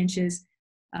 to 8 inches,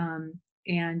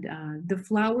 and the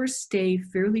flowers stay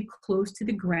fairly close to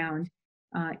the ground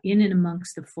in and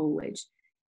amongst the foliage.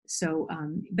 So,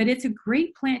 but it's a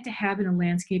great plant to have in a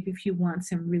landscape if you want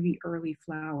some really early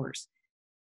flowers.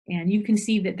 And you can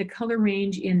see that the color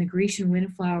range in the Grecian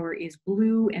windflower is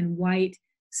blue and white,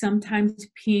 sometimes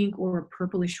pink or a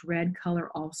purplish red color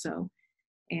also.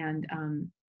 And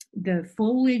the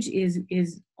foliage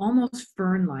is almost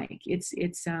fern-like. It's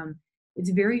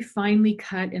very finely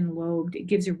cut and lobed. It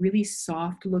gives a really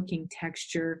soft looking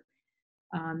texture.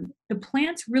 The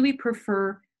plants really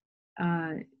prefer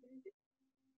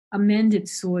amended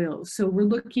soils. So we're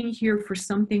looking here for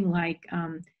something like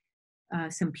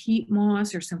some peat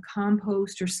moss or some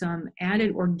compost or some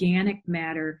added organic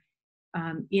matter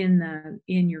in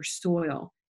your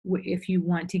soil if you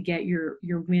want to get your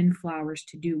windflowers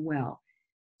to do well.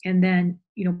 And then,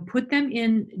 you know, put them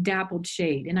in dappled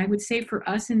shade. And I would say for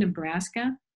us in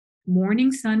Nebraska,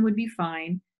 morning sun would be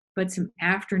fine, but some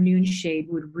afternoon shade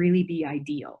would really be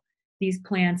ideal. These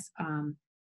plants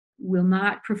will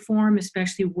not perform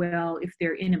especially well if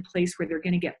they're in a place where they're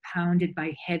going to get pounded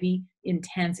by heavy,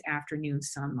 intense afternoon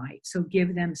sunlight. So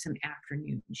give them some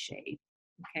afternoon shade,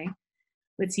 okay?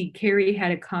 Let's see, Carrie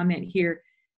had a comment here.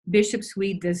 Bishop's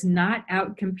weed does not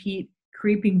outcompete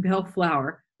creeping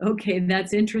bellflower. Okay,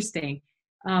 that's interesting.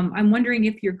 I'm wondering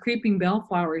if your creeping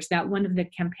bellflower, is that one of the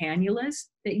campanulas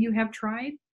that you have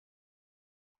tried?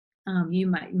 You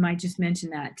might just mention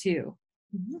that too.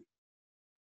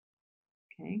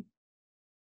 Okay.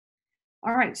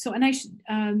 All right, so, and I should,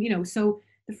 you know, so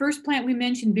the first plant we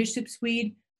mentioned, bishop's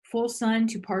weed, full sun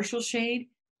to partial shade.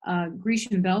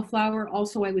 Grecian bellflower,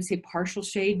 also I would say partial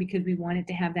shade because we want it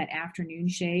to have that afternoon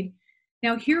shade.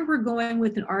 Now here we're going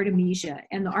with an artemisia,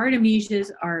 and the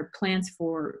artemisias are plants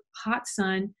for hot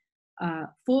sun,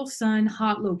 full sun,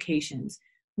 hot locations.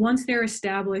 Once they're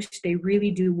established, they really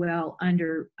do well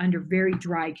under very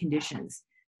dry conditions.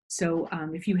 So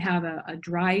if you have a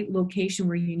dry location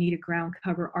where you need a ground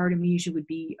cover, artemisia would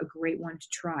be a great one to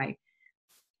try.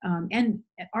 And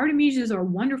artemisias are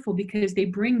wonderful because they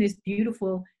bring this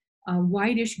beautiful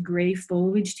whitish gray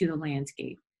foliage to the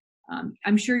landscape.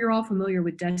 I'm sure you're all familiar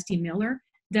with Dusty Miller.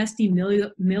 Dusty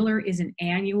Miller is an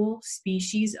annual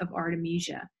species of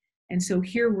artemisia. And so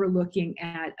here we're looking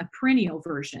at a perennial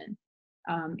version.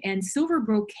 And silver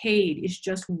brocade is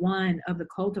just one of the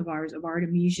cultivars of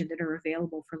artemisia that are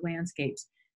available for landscapes.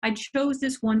 I chose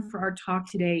this one for our talk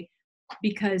today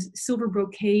because silver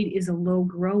brocade is a low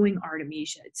growing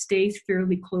artemisia. It stays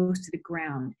fairly close to the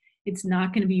ground. It's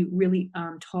not going to be really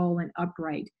tall and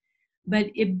upright, but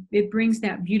it brings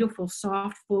that beautiful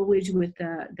soft foliage with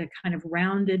the kind of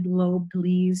rounded lobed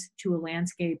leaves to a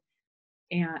landscape.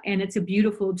 And it's a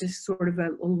beautiful, just sort of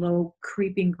a low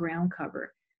creeping ground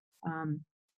cover.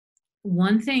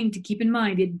 One thing to keep in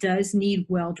mind, it does need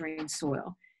well-drained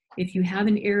soil. If you have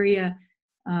an area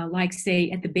like say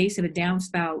at the base of a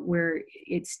downspout where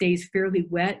it stays fairly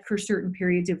wet for certain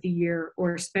periods of the year,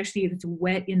 or especially if it's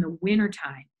wet in the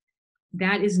wintertime,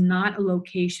 that is not a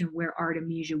location where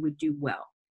artemisia would do well.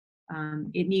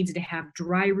 It needs to have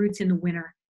dry roots in the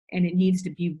winter, and it needs to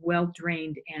be well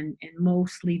drained and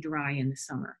mostly dry in the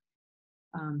summer.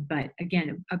 But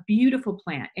again, a beautiful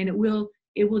plant, and it will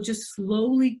just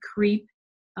slowly creep,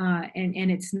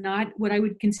 and it's not what I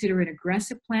would consider an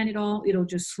aggressive plant at all. It'll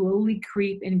just slowly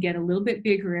creep and get a little bit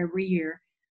bigger every year,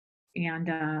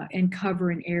 and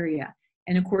cover an area.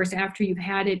 And of course, after you've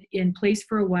had it in place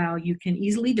for a while, you can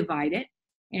easily divide it,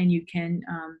 and you can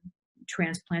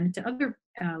transplant it to other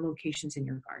locations in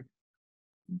your garden.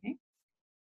 Okay.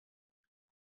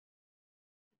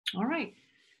 All right.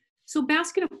 So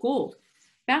basket of gold.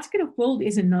 Basket of gold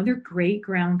is another great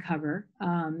ground cover.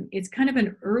 It's kind of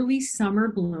an early summer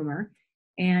bloomer,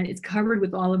 and it's covered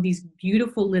with all of these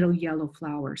beautiful little yellow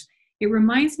flowers. It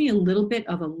reminds me a little bit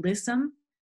of alyssum,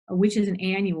 which is an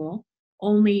annual,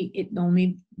 only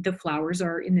the flowers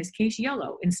are in this case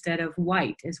yellow instead of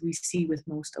white as we see with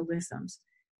most alyssums.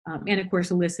 And of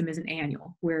course, alyssum is an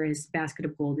annual, whereas basket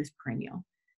of gold is perennial.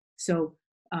 So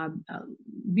um, uh,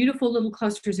 beautiful little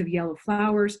clusters of yellow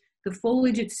flowers. The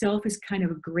foliage itself is kind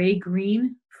of a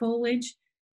gray-green foliage.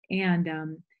 And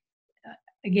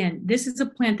again, this is a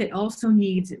plant that also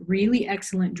needs really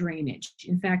excellent drainage.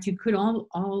 In fact, you could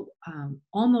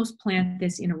almost plant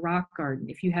this in a rock garden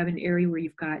if you have an area where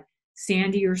you've got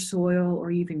sandier soil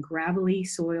or even gravelly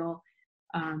soil.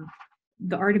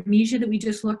 The Artemisia that we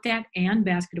just looked at and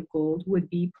basket of gold would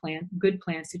be good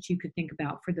plants that you could think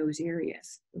about for those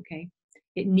areas, okay?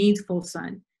 It needs full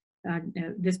sun.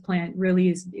 This plant really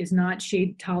is not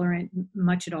shade tolerant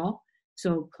much at all,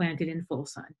 so plant it in full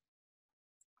sun,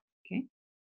 okay?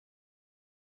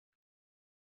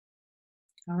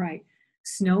 All right,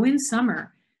 snow in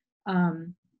summer.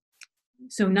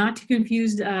 So not to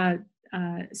confuse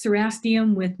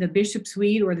Cerastium with the bishop's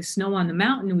weed or the snow on the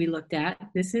mountain we looked at.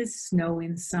 This is snow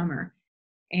in summer.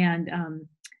 And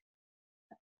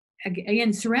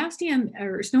again, Cerastium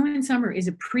or snow in summer is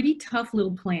a pretty tough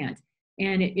little plant.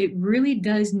 And it really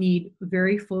does need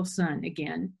very full sun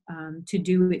again to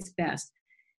do its best.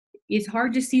 It's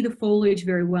hard to see the foliage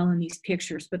very well in these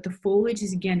pictures, but the foliage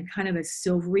is again kind of a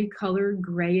silvery color,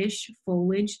 grayish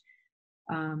foliage.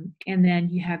 And then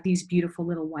you have these beautiful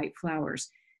little white flowers.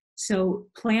 So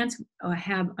plants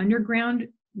have underground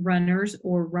runners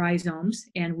or rhizomes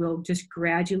and will just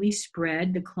gradually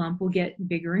spread. The clump will get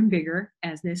bigger and bigger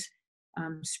as this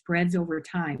spreads over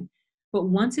time. But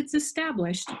once it's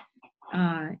established,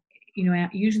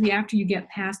 usually after you get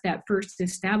past that first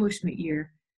establishment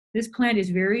year, this plant is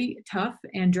very tough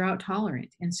and drought tolerant.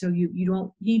 And so you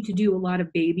don't need to do a lot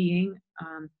of babying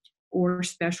or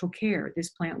special care. This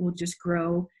plant will just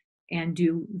grow and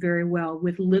do very well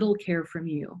with little care from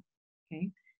you, okay?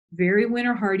 Very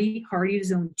winter hardy, hardy to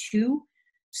zone 2,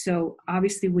 so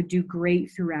obviously would do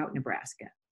great throughout Nebraska.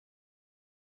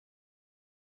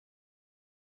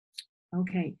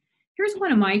 Okay, here's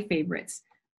one of my favorites,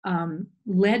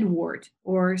 leadwort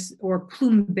or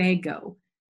plumbago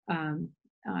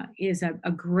is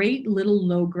a great little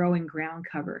low-growing ground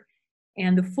cover.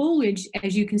 And the foliage,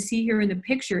 as you can see here in the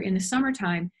picture, in the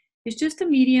summertime, is just a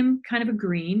medium kind of a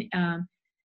green.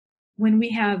 When we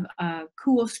have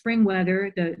cool spring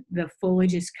weather, the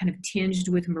foliage is kind of tinged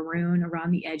with maroon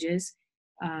around the edges.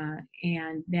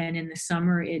 And then in the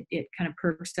summer, it kind of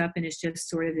perks up and is just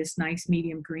sort of this nice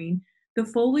medium green. The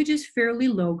foliage is fairly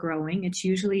low growing. It's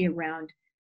usually around,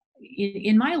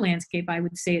 in my landscape, I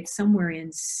would say it's somewhere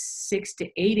in 6 to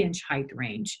 8 inch height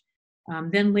range.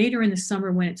 Then later in the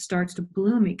summer, when it starts to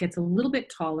bloom, it gets a little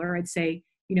bit taller. I'd say,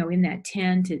 in that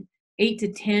 8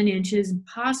 to 10 inches,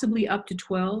 possibly up to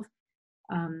 12.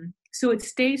 So it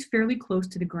stays fairly close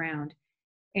to the ground.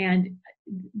 And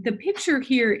the picture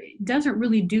here doesn't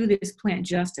really do this plant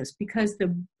justice because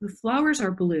the flowers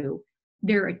are blue.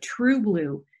 They're a true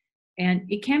blue. And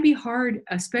it can be hard,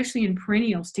 especially in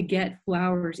perennials, to get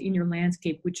flowers in your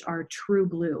landscape which are true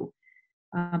blue.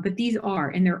 But these are,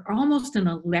 and they're almost an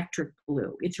electric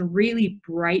blue. It's a really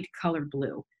bright color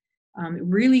blue. It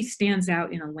really stands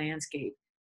out in a landscape.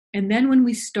 And then when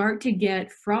we start to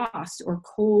get frost or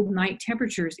cold night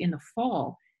temperatures in the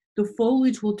fall, the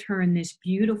foliage will turn this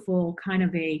beautiful kind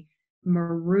of a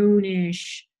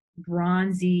maroonish,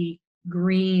 bronzy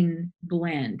green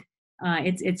blend.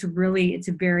 It's a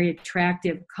very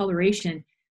attractive coloration,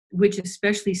 which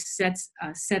especially sets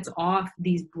off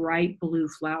these bright blue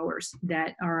flowers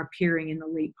that are appearing in the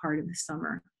late part of the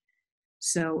summer.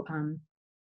 So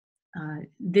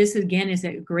this again is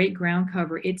a great ground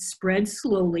cover. It spreads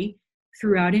slowly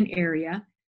throughout an area.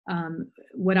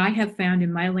 What I have found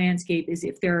in my landscape is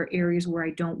if there are areas where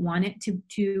I don't want it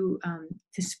to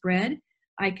spread,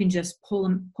 I can just pull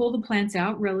the plants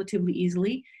out relatively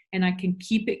easily, and I can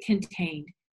keep it contained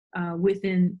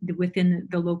within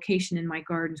the location in my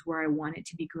gardens where I want it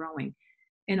to be growing.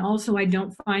 And also, I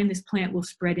don't find this plant will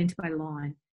spread into my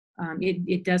lawn.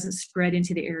 It doesn't spread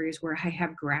into the areas where I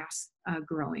have grass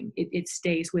growing. It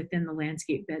stays within the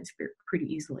landscape beds pretty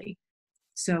easily.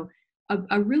 So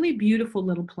a really beautiful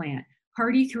little plant,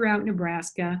 hardy throughout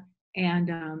Nebraska,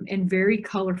 and very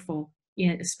colorful,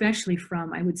 especially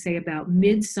from, I would say, about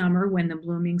midsummer when the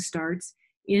blooming starts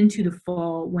into the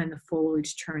fall when the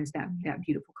foliage turns that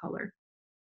beautiful color.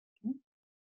 Okay.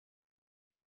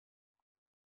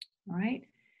 All right.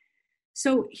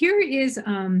 So here is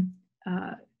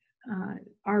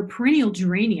our perennial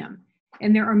geranium.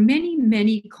 And there are many,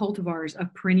 many cultivars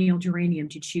of perennial geranium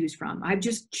to choose from. I've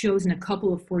just chosen a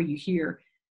couple for you here.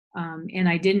 And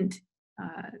I didn't,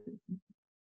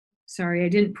 sorry, I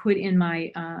didn't put in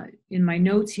my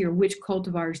notes here which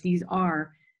cultivars these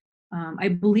are. I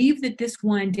believe that this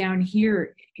one down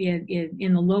here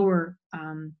in the lower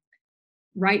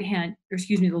right hand, or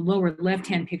excuse me, the lower left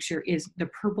hand picture is the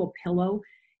purple pillow.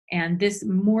 And this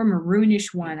more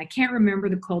maroonish one, I can't remember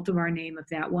the cultivar name of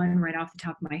that one right off the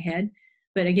top of my head.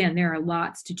 But again, there are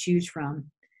lots to choose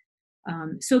from.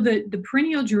 So the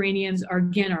perennial geraniums are,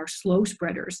 again, are slow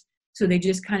spreaders. So they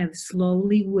just kind of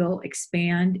slowly will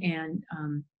expand and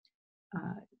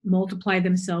multiply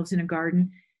themselves in a garden.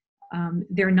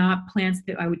 They're not plants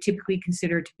that I would typically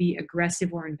consider to be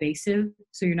aggressive or invasive.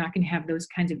 So you're not going to have those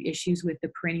kinds of issues with the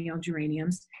perennial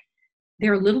geraniums.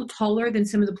 They're a little taller than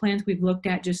some of the plants we've looked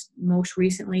at just most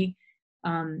recently.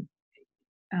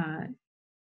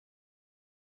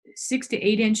 6 to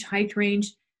 8 inch height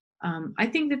range. I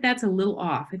think that that's a little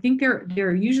off. I think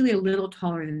they're usually a little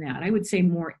taller than that. I would say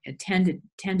more 10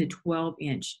 to 12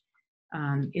 inch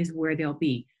is where they'll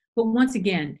be. But once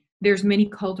again, there's many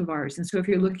cultivars. And so if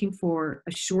you're looking for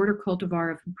a shorter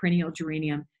cultivar of perennial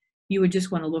geranium, you would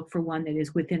just want to look for one that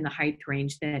is within the height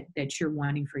range that you're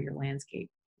wanting for your landscape.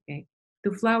 Okay.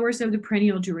 The flowers of the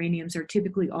perennial geraniums are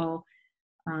typically all,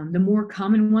 the more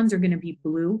common ones are going to be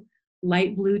blue,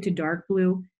 light blue to dark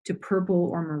blue to purple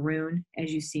or maroon,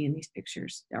 as you see in these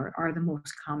pictures, are the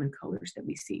most common colors that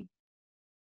we see.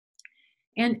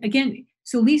 And again,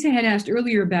 so Lisa had asked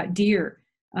earlier about deer,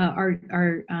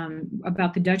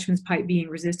 about the Dutchman's pipe being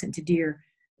resistant to deer.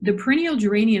 The perennial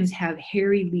geraniums have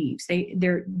hairy leaves.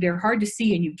 They're hard to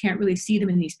see, and you can't really see them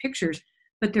in these pictures,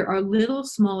 but there are little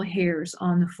small hairs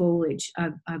on the foliage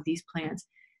of these plants.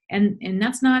 And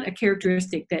that's not a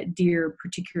characteristic that deer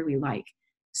particularly like.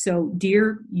 So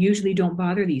deer usually don't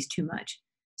bother these too much.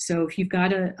 So if you've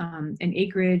got an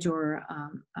acreage or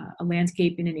a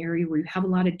landscape in an area where you have a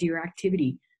lot of deer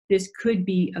activity, this could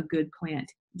be a good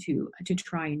plant to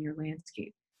try in your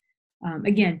landscape.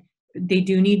 Again, they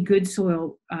do need good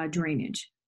soil drainage.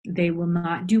 They will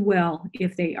not do well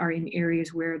if they are in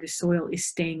areas where the soil is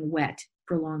staying wet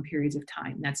for long periods of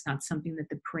time. That's not something that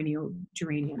the perennial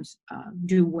geraniums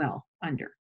do well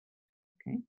under.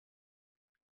 Okay.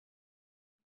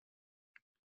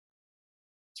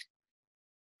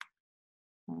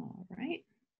 All right.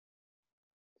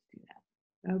 Let's do that.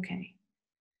 Okay.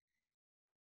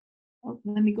 Oh,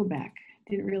 let me go back.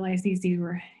 Didn't realize these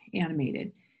were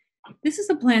animated. This is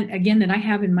a plant, again, that I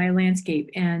have in my landscape,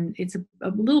 and it's a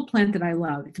little plant that I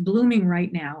love. It's blooming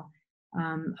right now.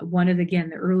 One of, again,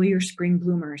 the earlier spring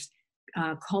bloomers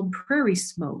called prairie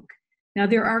smoke. Now,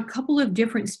 there are a couple of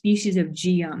different species of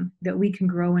geum that we can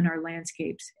grow in our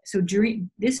landscapes. So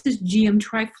this is Geum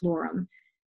triflorum.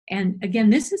 And again,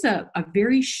 this is a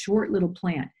very short little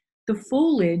plant. The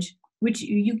foliage, which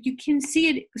you can see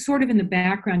it sort of in the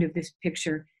background of this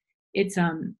picture, it's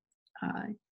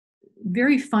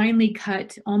very finely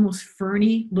cut, almost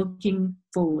ferny looking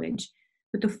foliage.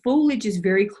 But the foliage is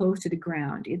very close to the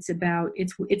ground. It's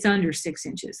under 6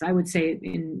 inches. I would say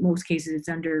in most cases it's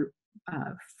under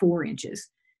 4 inches,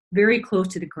 very close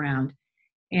to the ground.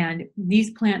 And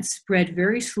these plants spread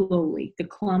very slowly. The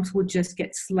clumps will just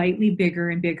get slightly bigger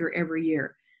and bigger every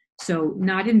year. So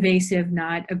not invasive,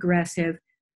 not aggressive,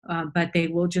 but they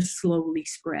will just slowly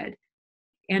spread.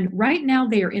 And right now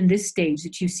they are in this stage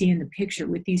that you see in the picture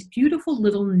with these beautiful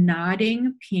little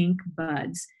nodding pink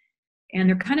buds. And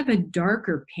they're kind of a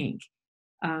darker pink.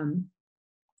 And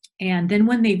then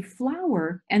when they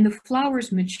flower and the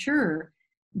flowers mature,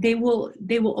 they will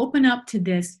open up to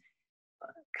this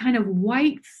kind of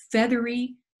white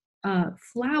feathery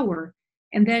flower.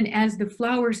 And then as the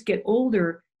flowers get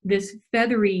older, this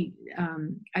feathery,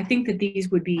 I think that these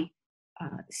would be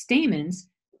stamens.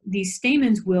 These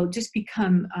stamens will just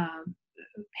become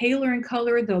paler in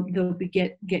color. They'll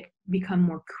become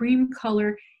more cream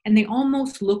color, and they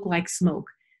almost look like smoke,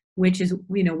 which is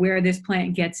where this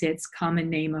plant gets its common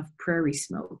name of prairie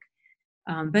smoke.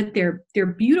 But they're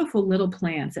beautiful little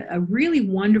plants, a really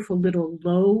wonderful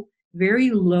little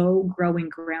very low growing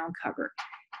ground cover.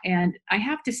 And I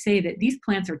have to say that these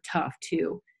plants are tough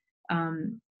too.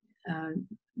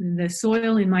 The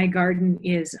soil in my garden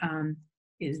is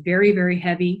very, very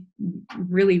heavy,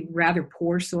 really rather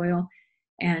poor soil.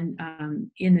 And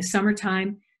in the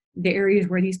summertime, the areas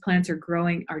where these plants are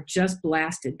growing are just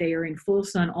blasted. They are in full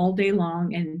sun all day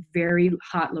long and very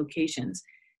hot locations.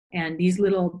 And these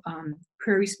little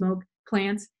prairie smoke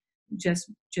plants just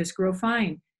grow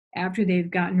fine. after they've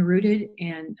gotten rooted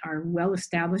and are well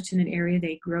established in an area,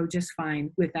 they grow just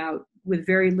fine with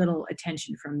very little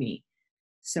attention from me.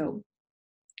 So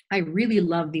I really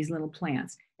love these little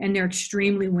plants, and they're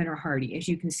extremely winter hardy. As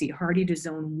you can see, hardy to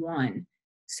zone 1.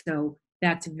 So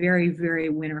that's very, very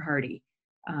winter hardy.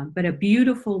 But a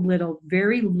beautiful little,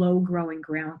 very low growing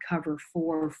ground cover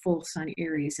for full sun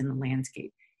areas in the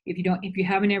landscape. If you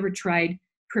haven't ever tried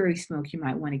prairie smoke, you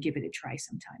might want to give it a try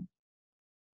sometime.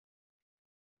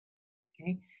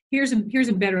 Okay, here's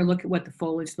a better look at what the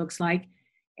foliage looks like,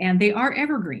 and they are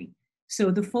evergreen. So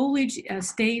the foliage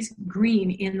stays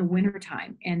green in the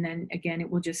wintertime, and then again,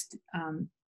 it'll just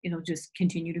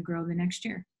continue to grow the next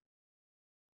year.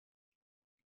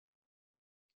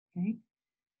 Okay,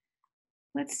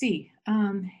 let's see.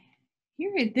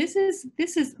 This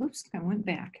is. Oops, I went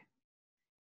back.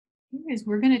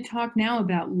 We're going to talk now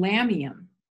about lamium,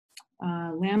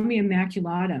 lamium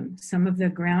maculatum, some of the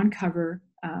ground cover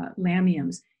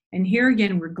lamiums. And here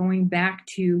again, we're going back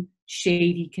to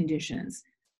shady conditions.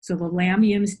 So the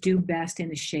lamiums do best in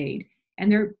the shade.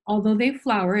 And although they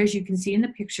flower, as you can see in the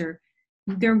picture,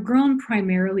 they're grown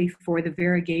primarily for the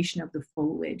variegation of the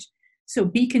foliage. So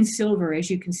beacon silver,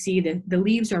 as you can see, the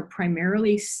leaves are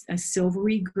primarily a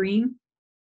silvery green.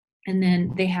 And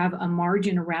then they have a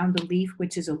margin around the leaf,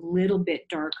 which is a little bit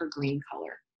darker green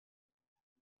color.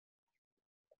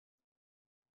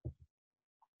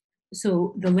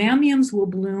 So the lamiums will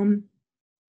bloom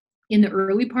in the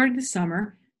early part of the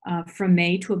summer, from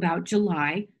May to about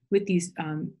July, with these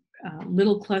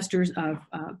little clusters of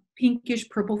pinkish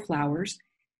purple flowers.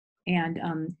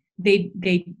 And they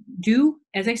do,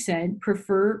 as I said,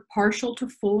 prefer partial to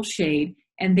full shade,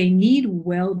 and they need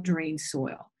well-drained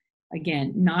soil.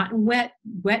 Again, not wet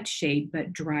shade,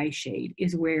 but dry shade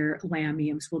is where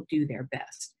lamiums will do their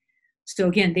best. So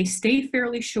again, they stay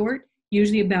fairly short,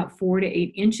 usually about 4 to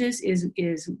 8 inches is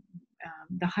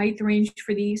the height range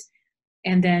for these.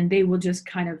 And then they will just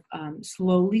kind of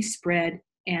slowly spread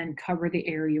and cover the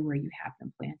area where you have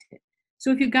them planted.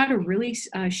 So if you've got a really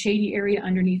shady area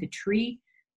underneath a tree,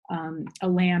 a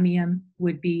lamium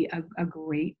would be a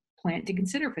great plant to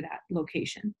consider for that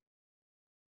location.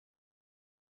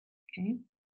 Okay,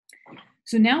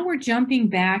 so now we're jumping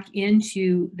back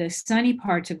into the sunny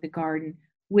parts of the garden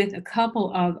with a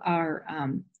couple of our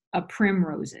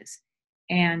primroses.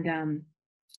 And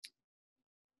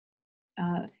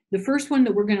the first one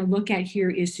that we're going to look at here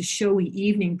is the showy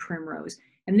evening primrose.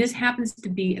 And this happens to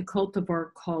be a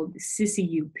cultivar called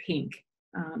Siouxland Pink.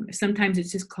 Sometimes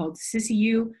it's just called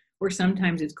Siouxland, or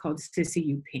sometimes it's called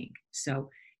Siouxland Pink. So,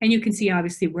 and you can see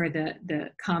obviously where the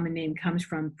common name comes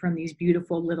from these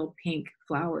beautiful little pink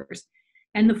flowers.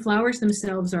 And the flowers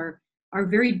themselves are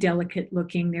very delicate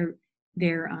looking. They're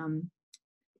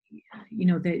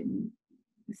the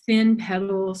thin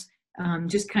petals,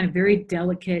 just kind of very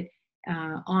delicate,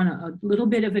 on a little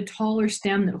bit of a taller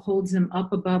stem that holds them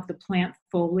up above the plant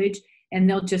foliage, and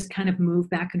they'll just kind of move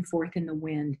back and forth in the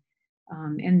wind.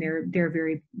 And they're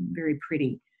very, very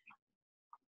pretty.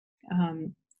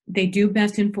 They do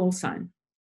best in full sun,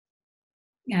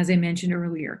 as I mentioned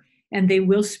earlier, and they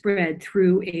will spread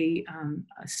through a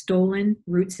stolon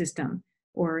root system,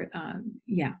 or a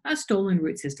stolon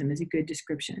root system is a good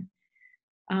description.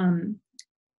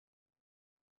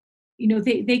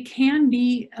 They can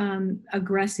be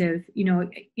aggressive,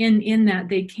 in that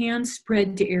they can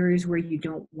spread to areas where you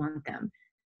don't want them.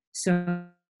 So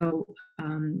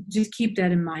just keep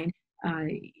that in mind.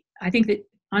 I think that,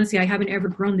 honestly, I haven't ever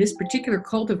grown this particular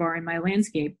cultivar in my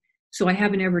landscape, so I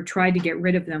haven't ever tried to get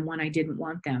rid of them when I didn't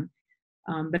want them.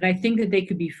 But I think that they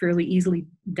could be fairly easily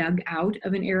dug out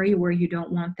of an area where you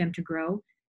don't want them to grow,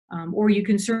 or you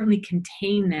can certainly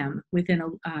contain them within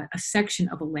a section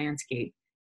of a landscape.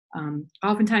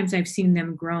 Oftentimes I've seen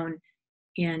them grown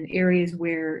in areas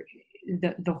where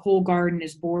the whole garden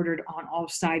is bordered on all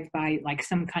sides by like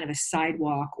some kind of a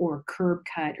sidewalk or a curb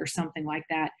cut or something like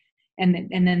that. And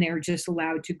then they're just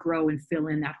allowed to grow and fill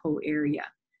in that whole area.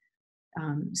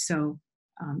 And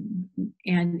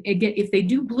again, if they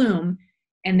do bloom,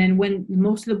 and then when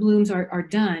most of the blooms are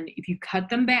done, if you cut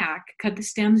the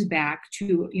stems back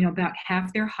to about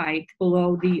half their height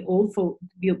below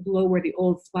below where the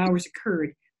old flowers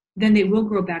occurred, then they will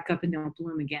grow back up and they'll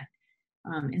bloom again.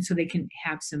 And so they can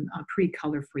have some pretty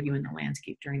color for you in the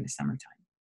landscape during the summertime.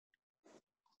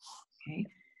 Okay,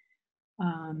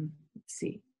 let's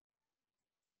see.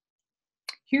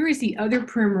 Here is the other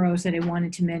primrose that I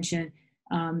wanted to mention.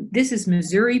 This is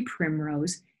Missouri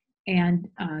primrose, and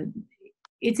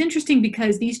it's interesting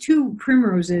because these two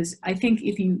primroses, I think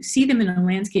if you see them in a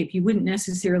landscape, you wouldn't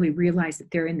necessarily realize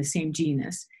that they're in the same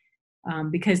genus,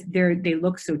 because they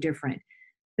look so different.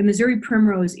 The Missouri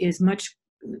primrose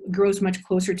grows much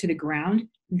closer to the ground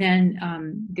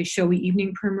than the showy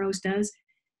evening primrose does.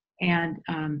 And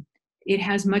it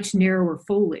has much narrower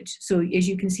foliage. So as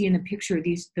you can see in the picture,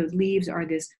 the leaves are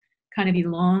this kind of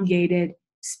elongated,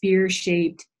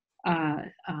 spear-shaped,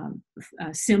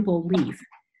 simple leaf.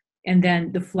 And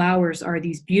then the flowers are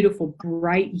these beautiful,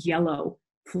 bright yellow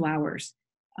flowers.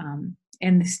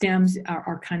 And the stems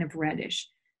are kind of reddish.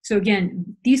 So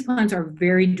again, these plants are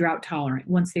very drought tolerant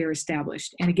once they are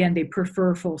established. And again, they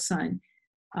prefer full sun,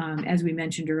 as we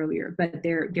mentioned earlier. But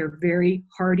they're very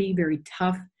hardy, very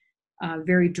tough,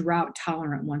 very drought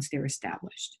tolerant once they're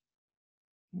established.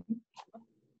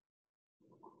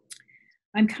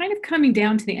 I'm kind of coming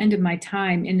down to the end of my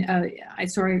time, and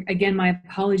sorry, again, my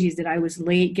apologies that I was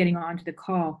late getting onto the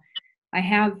call. I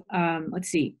have, let's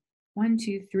see, 1,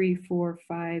 2, 3, 4,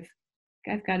 5.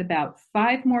 I've got about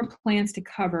 5 more plants to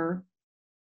cover.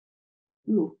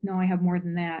 Ooh, no, I have more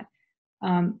than that.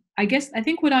 I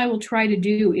think what I will try to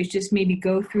do is just maybe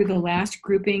go through the last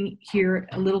grouping here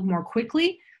a little more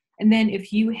quickly. And then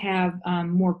if you have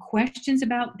more questions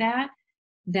about that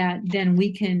then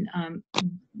we can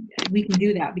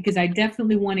do that, because I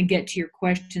definitely want to get to your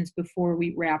questions before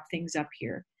we wrap things up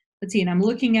here. Let's see, and I'm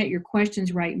looking at your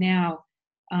questions right now.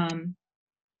 And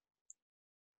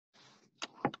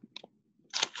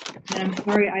I'm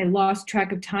sorry, I lost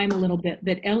track of time a little bit,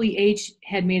 but LEH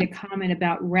had made a comment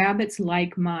about rabbits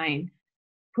like mine.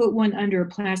 Put one under a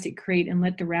plastic crate and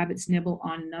let the rabbits nibble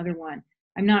on another one.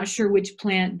 I'm not sure which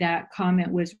plant that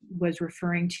comment was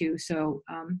referring to, so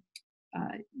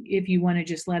if you want to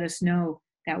just let us know,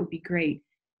 that would be great.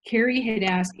 Carrie had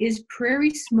asked, is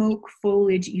prairie smoke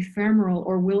foliage ephemeral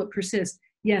or will it persist?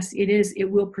 Yes, it is. It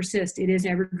will persist. It is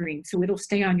evergreen, so it'll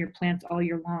stay on your plants all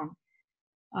year long.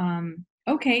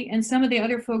 Okay, and some of the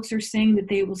other folks are saying that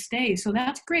they will stay, so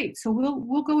that's great. So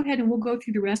we'll go ahead and we'll go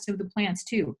through the rest of the plants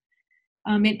too.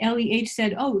 And LEH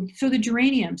said, oh, so the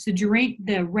geraniums,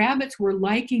 the rabbits were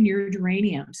liking your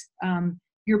geraniums,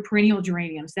 your perennial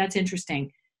geraniums. That's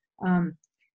interesting.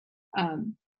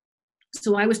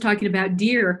 So I was talking about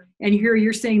deer, and here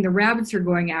you're saying the rabbits are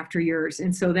going after yours,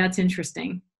 and so that's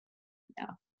interesting.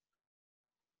 Yeah.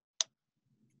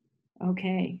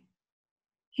 Okay.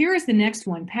 Here is the next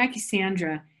one,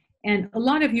 Pachysandra. And a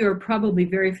lot of you are probably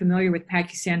very familiar with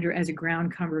Pachysandra as a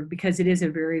ground cover, because it is a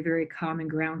very, very common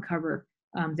ground cover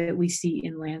that we see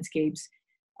in landscapes.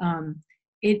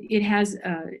 It has,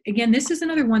 again, this is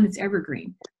another one that's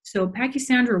evergreen. So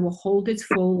Pachysandra will hold its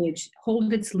foliage,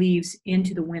 hold its leaves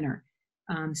into the winter.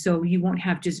 So you won't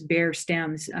have just bare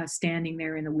stems standing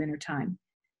there in the wintertime.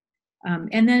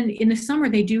 And then in the summer,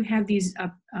 they do have these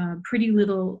pretty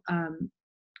little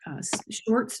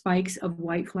short spikes of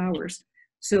white flowers.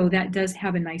 So that does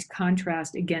have a nice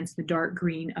contrast against the dark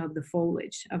green of the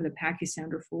foliage, of the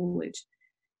Pachysandra foliage.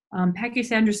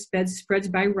 Pachysandra spreads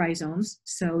by rhizomes,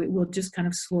 so it will just kind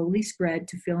of slowly spread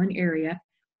to fill an area.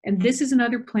 And this is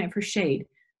another plant for shade.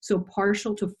 So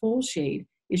partial to full shade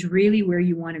is really where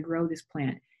you want to grow this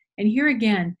plant. And here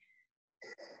again,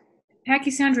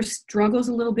 Pachysandra struggles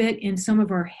a little bit in some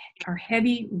of our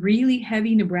heavy, really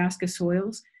heavy Nebraska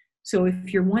soils. So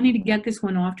if you're wanting to get this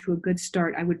one off to a good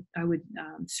start, I would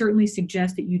certainly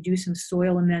suggest that you do some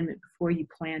soil amendment before you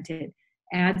plant it.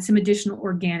 Add some additional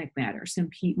organic matter, some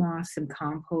peat moss, some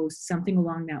compost, something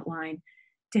along that line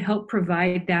to help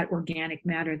provide that organic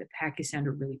matter that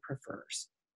Pachysandra really prefers.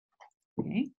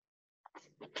 Okay.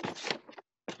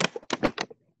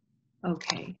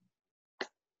 Okay.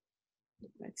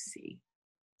 Let's see.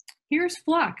 Here's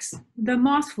phlox, the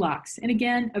moss phlox. And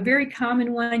again, a very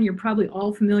common one. You're probably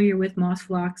all familiar with moss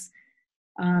phlox.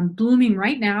 Blooming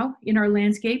right now in our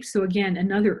landscape. So again,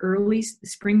 another early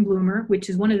spring bloomer, which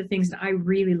is one of the things that I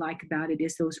really like about it,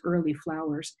 is those early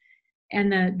flowers.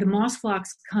 And the moss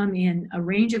phlox come in a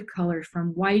range of colors from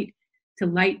white to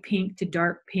light pink to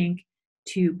dark pink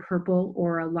to purple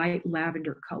or a light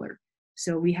lavender color.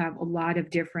 So we have a lot of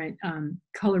different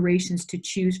colorations to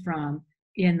choose from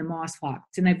in the moss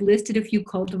phlox. And I've listed a few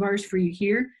cultivars for you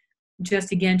here,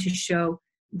 just again to show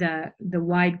the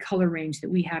wide color range that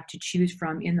we have to choose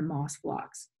from in the moss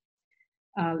phlox.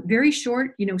 Very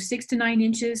short, 6 to 9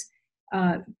 inches,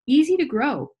 easy to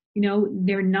grow.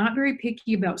 They're not very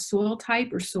picky about soil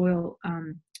type or soil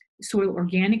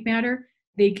organic matter.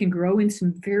 They can grow in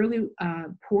some fairly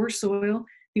poor soil.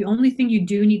 The only thing you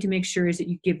do need to make sure is that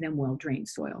you give them well-drained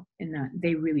soil, and that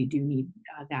they really do need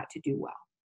that to do well.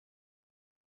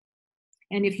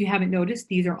 And if you haven't noticed,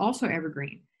 these are also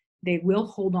evergreen. They will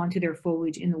hold on to their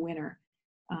foliage in the winter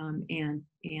and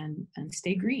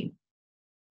stay green.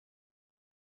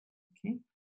 Okay.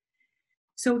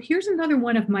 So here's another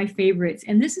one of my favorites,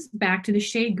 and this is back to the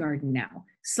shade garden now.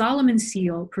 Solomon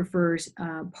seal prefers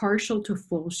partial to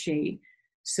full shade.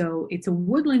 So it's a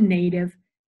woodland native.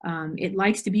 It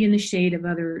likes to be in the shade of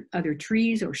other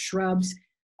trees or shrubs.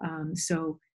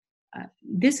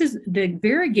 This is the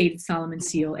variegated Solomon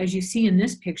seal, as you see in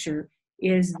this picture,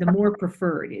 is the more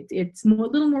preferred. It's a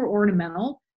little more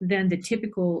ornamental than the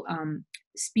typical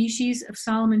species of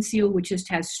Solomon seal, which just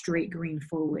has straight green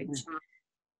foliage.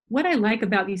 What I like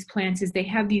about these plants is they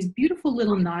have these beautiful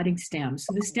little nodding stems.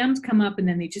 So the stems come up and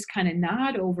then they just kind of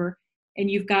nod over, and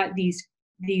you've got these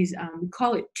we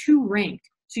call it two ranked.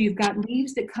 So you've got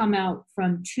leaves that come out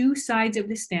from two sides of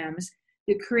the stems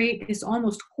that create this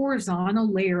almost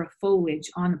horizontal layer of foliage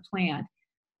on the plant.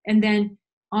 And then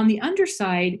on the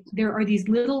underside, there are these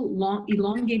little long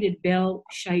elongated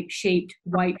bell-shaped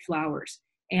white flowers.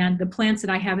 And the plants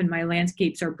that I have in my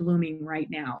landscapes are blooming right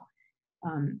now.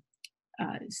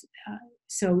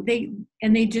 So they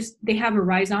have a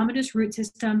rhizomatous root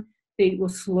system. They will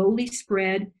slowly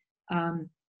spread,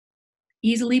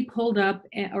 easily pulled up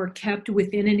or kept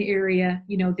within an area.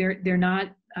 You know, they're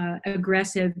not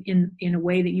aggressive in a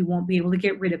way that you won't be able to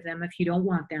get rid of them if you don't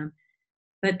want them.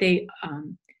 But they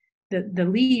the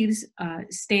leaves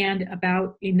stand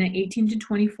about in the 18 to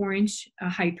 24 inch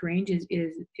height range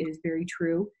is very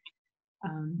true.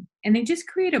 And they just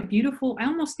create a beautiful, I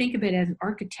almost think of it as an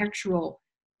architectural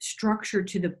structure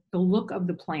to the look of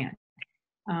the plant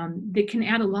that can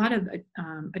add a lot of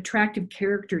attractive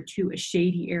character to a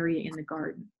shady area in the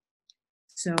garden.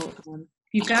 So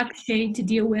if you've got the shade to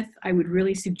deal with, I would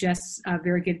really suggest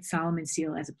variegated Solomon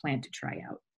seal as a plant to try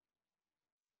out.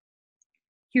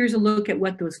 Here's a look at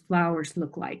what those flowers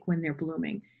look like when they're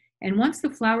blooming. And once the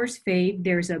flowers fade,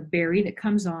 there's a berry that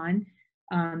comes on.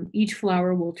 Each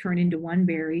flower will turn into one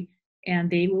berry, and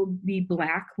they will be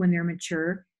black when they're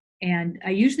mature. And I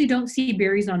usually don't see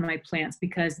berries on my plants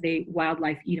because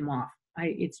wildlife eat them off.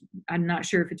 I'm not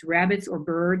sure if it's rabbits or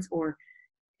birds or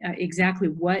exactly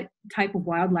what type of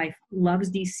wildlife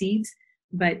loves these seeds,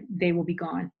 but they will be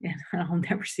gone and I'll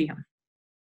never see them.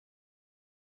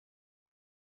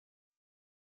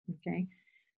 Okay,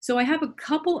 so I have a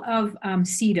couple of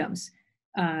sedums.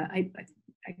 I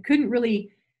couldn't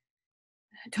really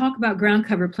talk about ground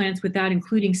cover plants without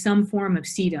including some form of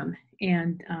sedum.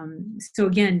 And so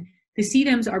again, the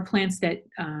sedums are plants that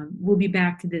will be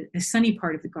back to the sunny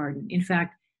part of the garden. In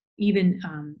fact, even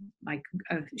like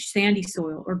a sandy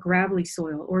soil or gravelly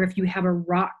soil, or if you have a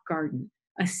rock garden,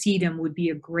 a sedum would be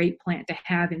a great plant to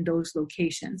have in those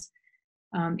locations.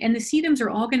 And the sedums are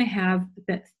all going to have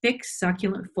that thick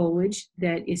succulent foliage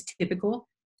that is typical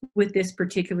with this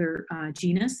particular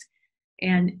genus.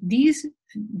 And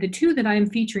the two that I'm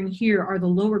featuring here are the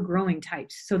lower growing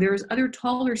types. So there's other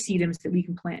taller sedums that we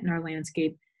can plant in our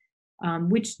landscape,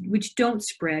 which don't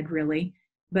spread really,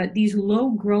 but these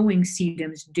low growing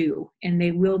sedums do, and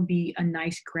they will be a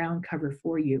nice ground cover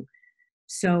for you.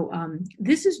 So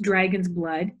this is dragon's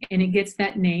blood, and it gets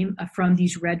that name from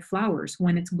these red flowers.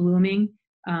 When it's blooming,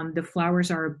 the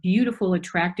flowers are a beautiful,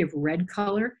 attractive red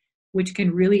color, which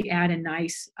can really add a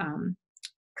nice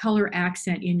color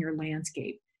accent in your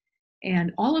landscape.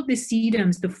 And all of the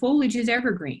sedums, the foliage is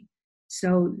evergreen.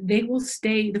 So they will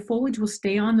stay, the foliage will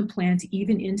stay on the plants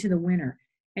even into the winter.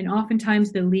 And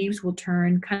oftentimes the leaves will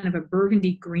turn kind of a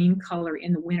burgundy green color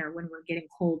in the winter when we're getting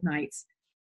cold nights.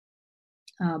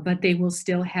 But they will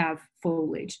still have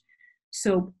foliage.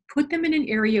 So put them in an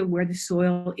area where the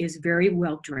soil is very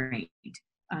well drained.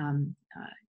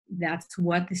 That's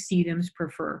what the sedums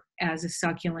prefer as a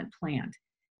succulent plant.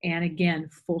 And again,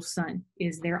 full sun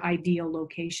is their ideal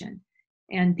location.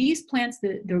 And these plants,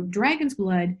 the dragon's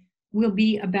blood, will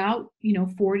be about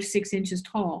 4 to 6 inches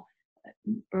tall,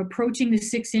 approaching the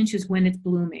 6 inches when it's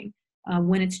blooming.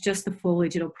 When it's just the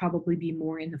foliage, it'll probably be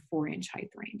more in the 4-inch height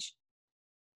range.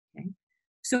 Okay.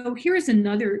 So here is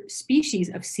another species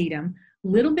of sedum, a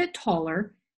little bit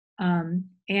taller, and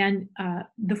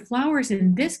the flowers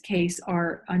in this case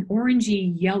are an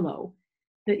orangey yellow.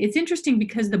 It's interesting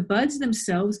because the buds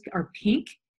themselves are pink,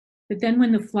 but then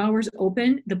when the flowers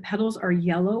open, the petals are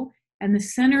yellow, and the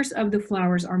centers of the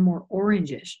flowers are more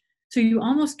orangish. So you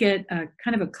almost get a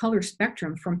kind of a color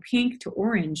spectrum from pink to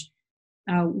orange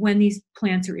when these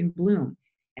plants are in bloom.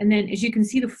 And then as you can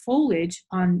see, the foliage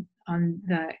on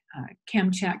the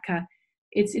Kamchatka,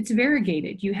 it's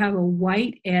variegated. You have a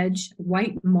white edge,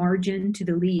 white margin to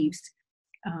the leaves,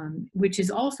 which is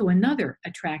also another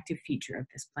attractive feature of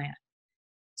this plant.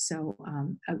 So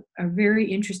a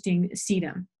very interesting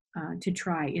sedum to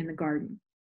try in the garden.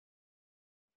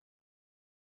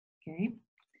 Okay,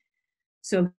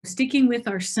 so sticking with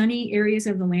our sunny areas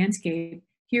of the landscape,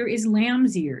 here is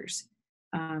lamb's ears.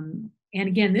 And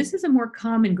again, this is a more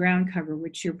common ground cover,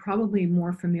 which you're probably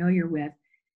more familiar with.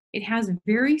 It has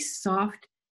very soft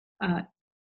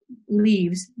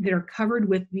leaves that are covered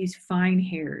with these fine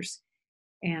hairs,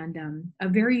 and a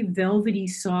very velvety,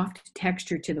 soft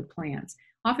texture to the plants.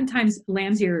 Oftentimes,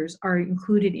 lamb's ears are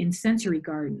included in sensory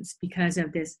gardens because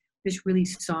of this really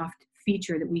soft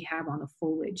feature that we have on the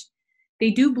foliage.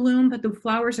 They do bloom, but the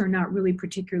flowers are not really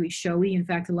particularly showy. In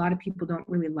fact, a lot of people don't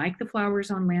really like the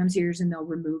flowers on lamb's ears, and they'll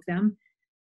remove them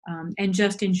and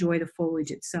just enjoy the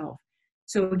foliage itself.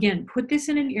 So again, put this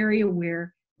in an area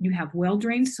where you have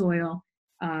well-drained soil,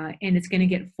 and it's going to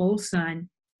get full sun,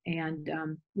 and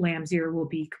lamb's ear will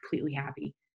be completely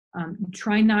happy.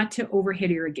 Try not to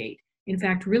overhead irrigate. In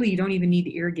fact, really, you don't even need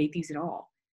to irrigate these at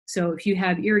all. So if you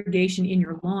have irrigation in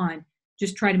your lawn,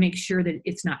 just try to make sure that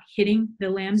it's not hitting the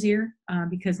lamb's ear,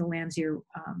 because the lamb's ear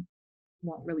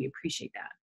won't really appreciate that.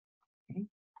 Okay.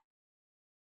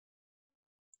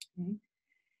 Okay.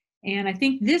 And I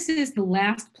think this is the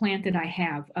last plant that I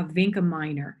have, a Vinca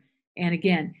minor. And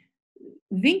again,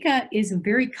 Vinca is a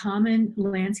very common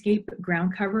landscape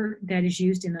ground cover that is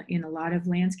used in a lot of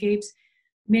landscapes.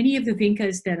 Many of the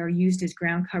Vincas that are used as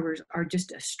ground covers are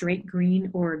just a straight green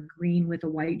or a green with a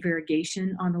white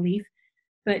variegation on the leaf.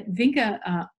 But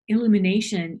Vinca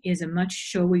illumination is a much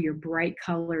showier, bright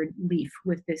colored leaf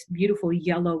with this beautiful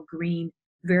yellow-green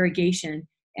variegation,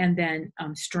 and then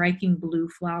striking blue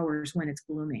flowers when it's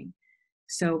blooming.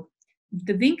 So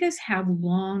the Vincas have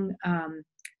long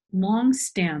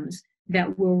stems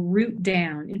that will root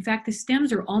down. In fact, the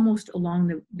stems are almost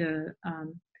along the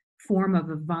form of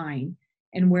a vine,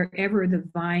 and wherever the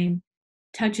vine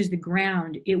touches the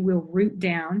ground, it will root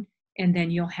down, and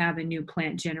then you'll have a new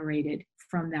plant generated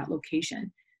from that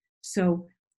location. So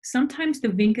sometimes the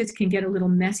Vincas can get a little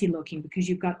messy looking because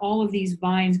you've got all of these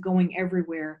vines going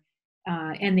everywhere,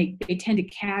 and they tend to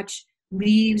catch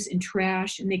leaves and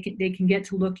trash, and they can get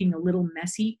to looking a little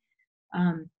messy.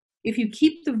 If you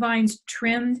keep the vines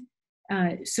trimmed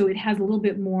so it has a little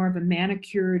bit more of a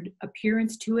manicured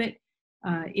appearance to it,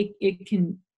 it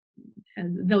can,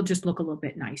 they'll just look a little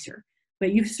bit nicer.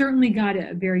 But you've certainly got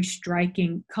a very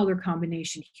striking color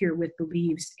combination here with the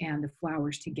leaves and the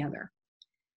flowers together.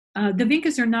 The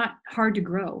Vincas are not hard to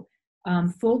grow.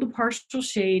 Full to partial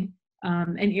shade,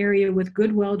 an area with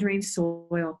good well-drained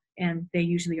soil, and they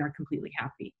usually are completely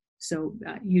happy. So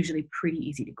usually pretty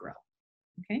easy to grow.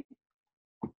 Okay.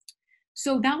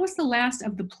 So that was the last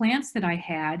of the plants that I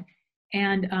had.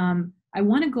 And I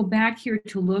want to go back here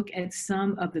to look at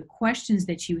some of the questions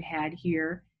that you had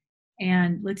here.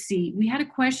 And let's see, we had a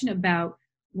question about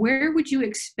where would you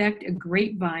expect a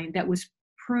grapevine that was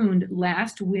pruned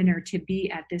last winter to be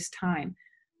at this time?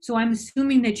 So I'm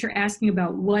assuming that you're asking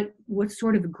about what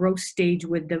sort of a growth stage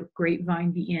would the grapevine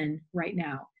be in right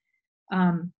now.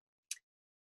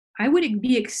 I would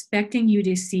be expecting you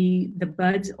to see the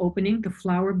buds opening, the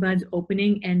flower buds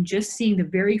opening, and just seeing the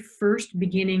very first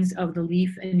beginnings of the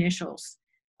leaf initials.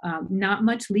 Not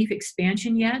much leaf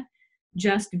expansion yet,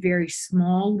 just very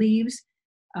small leaves.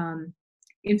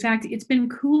 In fact, it's been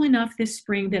cool enough this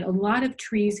spring that a lot of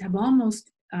trees have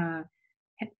almost,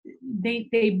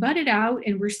 they budded out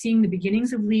and we're seeing the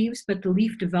beginnings of leaves, but the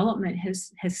leaf development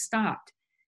has stopped.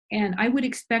 And I would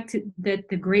expect that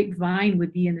the grapevine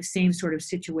would be in the same sort of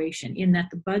situation, in that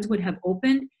the buds would have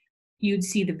opened, you'd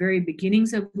see the very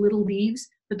beginnings of little leaves,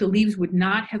 but the leaves would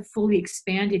not have fully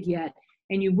expanded yet,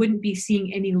 and you wouldn't be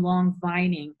seeing any long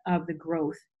vining of the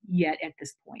growth yet at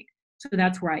this point. So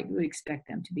that's where I would expect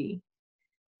them to be.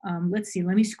 Let's see,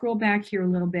 let me scroll back here a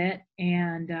little bit,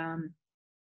 and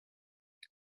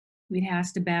we'd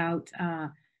asked about,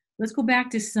 let's go back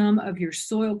to some of your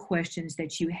soil questions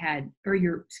that you had, or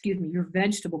your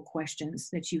vegetable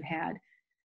questions that you had.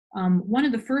 One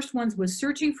of the first ones was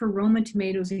searching for Roma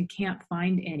tomatoes and can't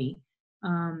find any.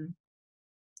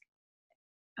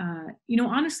 You know,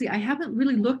 honestly, I haven't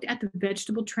really looked at the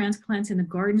vegetable transplants in the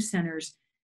garden centers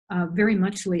very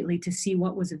much lately to see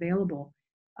what was available.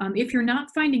 If you're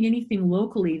not finding anything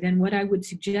locally, then what I would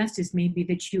suggest is maybe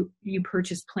that you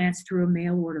purchase plants through a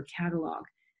mail order catalog.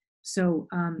 So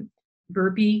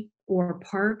Burpee or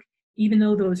Park, even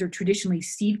though those are traditionally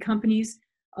seed companies,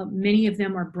 many of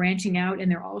them are branching out,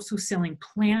 and they're also selling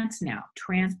plants now,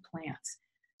 transplants.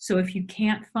 So if you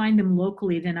can't find them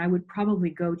locally, then I would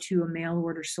probably go to a mail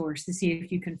order source to see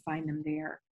if you can find them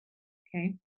there.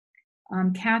 Okay.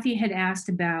 Kathy had asked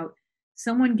about,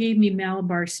 someone gave me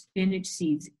Malabar spinach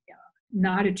seeds,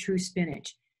 not a true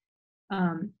spinach.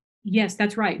 Yes,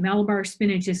 that's right. Malabar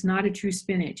spinach is not a true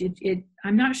spinach.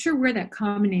 I'm not sure where that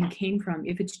common name came from,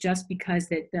 if it's just because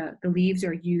that the leaves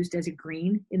are used as a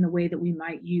green in the way that we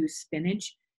might use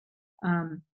spinach.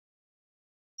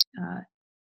 uh,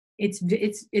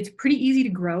 it's pretty easy to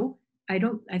grow. I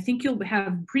think you'll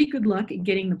have pretty good luck at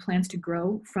getting the plants to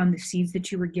grow from the seeds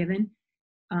that you were given.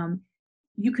 Um,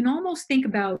 you can almost think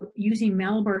about using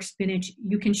Malabar spinach.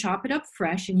 You can chop it up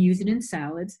fresh and use it in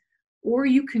salads, or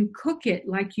you can cook it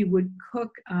like you would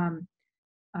cook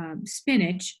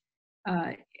spinach,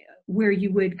 uh, where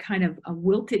you would kind of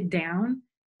wilt it down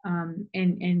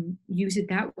and use it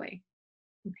that way.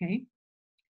 Okay.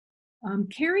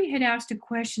 Carrie had asked a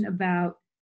question about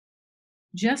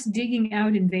just digging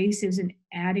out invasives and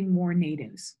adding more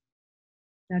natives.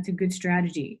 That's a good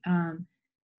strategy.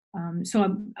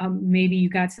 Maybe you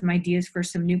got some ideas for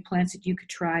some new plants that you could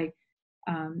try.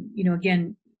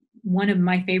 Again, one of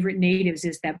my favorite natives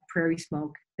is that prairie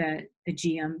smoke, the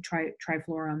GM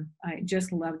triflorum. I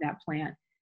just love that plant.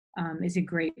 It's a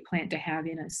great plant to have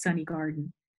in a sunny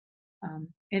garden.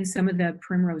 And some of the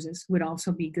primroses would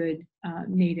also be good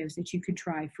natives that you could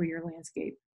try for your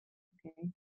landscape. Okay.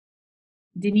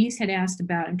 Denise had asked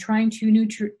about, I'm trying two new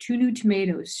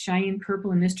tomatoes, Cheyenne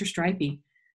Purple and Mr. Stripey.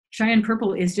 Cheyenne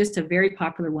Purple is just a very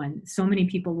popular one. So many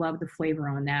people love the flavor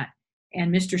on that.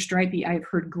 And Mr. Stripey, I've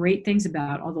heard great things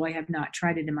about, although I have not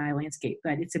tried it in my landscape,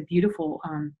 but it's a beautiful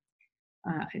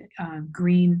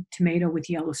green tomato with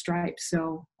yellow stripes.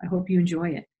 So I hope you enjoy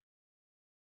it.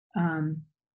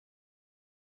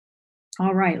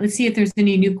 All right, let's see if there's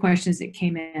any new questions that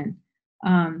came in.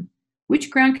 Which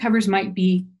ground covers might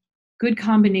be good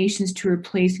combinations to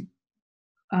replace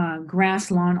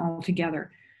grass lawn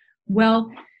altogether?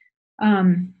 Well,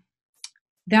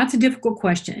 that's a difficult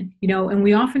question, and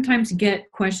we oftentimes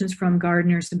get questions from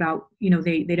gardeners about,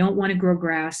 they don't want to grow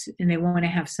grass and they want to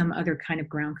have some other kind of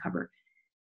ground cover.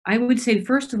 I would say,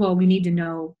 first of all, we need to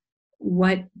know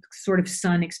what sort of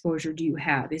sun exposure do you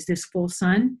have? Is this full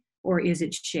sun or is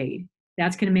it shade?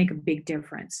 That's going to make a big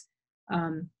difference.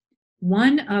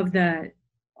 One of the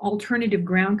alternative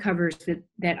ground covers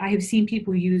that I have seen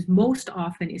people use most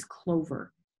often is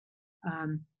clover.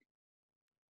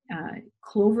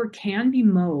 Clover can be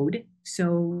mowed,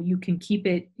 so you can keep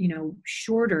it,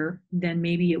 shorter than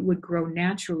maybe it would grow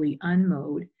naturally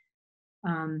unmowed.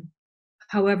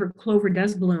 However, clover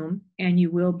does bloom, and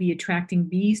you will be attracting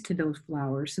bees to those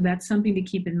flowers. So that's something to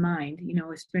keep in mind,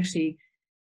 especially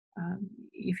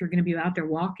if you're going to be out there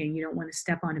walking, you don't want to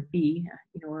step on a bee,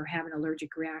 or have an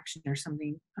allergic reaction or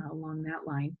something along that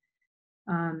line.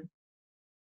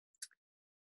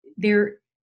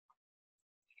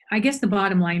 I guess the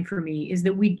bottom line for me is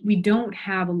that we don't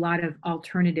have a lot of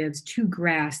alternatives to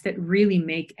grass that really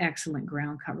make excellent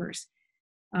ground covers.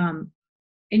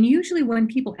 And usually when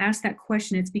people ask that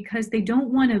question, it's because they don't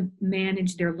want to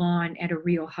manage their lawn at a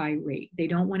real high rate. They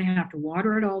don't want to have to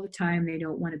water it all the time. They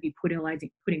don't want to be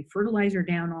putting fertilizer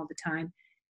down all the time.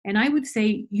 And I would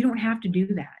say you don't have to do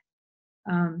that.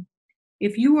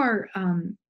 If you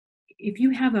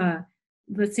have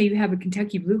let's say you have a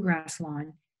Kentucky bluegrass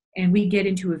lawn, and we get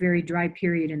into a very dry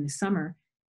period in the summer,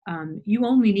 you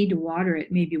only need to water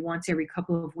it maybe once every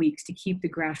couple of weeks to keep the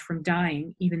grass from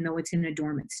dying, even though it's in a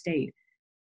dormant state.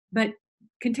 But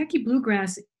Kentucky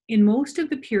bluegrass, in most of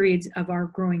the periods of our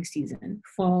growing season,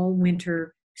 fall,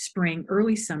 winter, spring,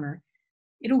 early summer,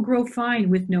 it'll grow fine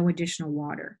with no additional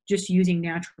water, just using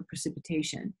natural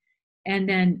precipitation. And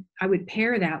then I would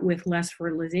pair that with less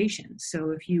fertilization.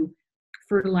 So if you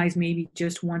fertilize maybe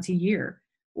just once a year,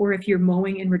 or if you're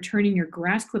mowing and returning your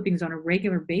grass clippings on a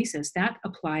regular basis, that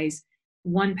applies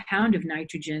 1 pound of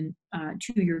nitrogen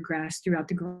to your grass throughout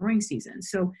the growing season.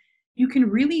 So you can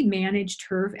really manage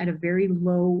turf at a very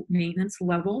low maintenance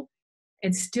level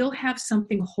and still have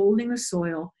something holding the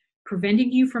soil,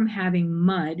 preventing you from having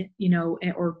mud,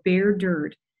 or bare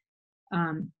dirt,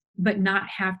 but not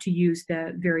have to use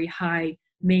the very high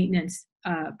maintenance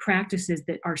practices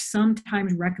that are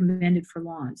sometimes recommended for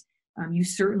lawns. You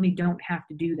certainly don't have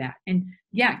to do that. And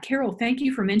yeah, Carol, thank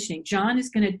you for mentioning. John is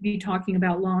going to be talking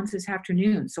about lawns this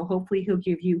afternoon, so hopefully he'll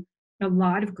give you a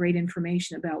lot of great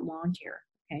information about lawn care.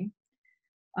 Okay.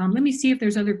 Let me see if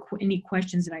there's any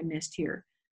questions that I missed here.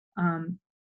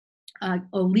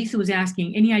 Lisa was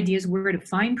asking, any ideas where to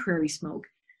find prairie smoke?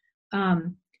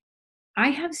 I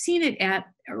have seen it at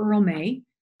Earl May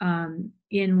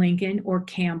in Lincoln, or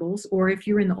Campbell's, or if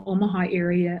you're in the Omaha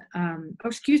area.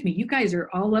 You guys are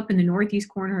all up in the northeast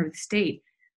corner of the state.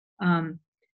 I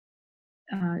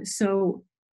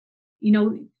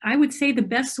would say the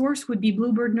best source would be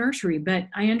Bluebird Nursery, but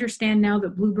I understand now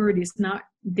that Bluebird is not,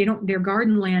 their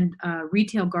garden land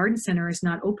retail garden center is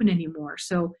not open anymore.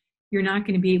 So you're not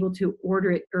going to be able to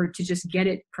order it or to just get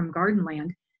it from Garden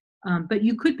Land. But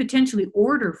you could potentially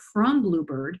order from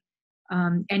Bluebird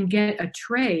and get a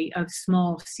tray of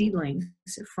small seedlings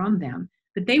from them.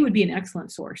 but they would be an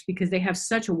excellent source because they have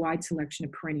such a wide selection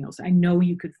of perennials. I know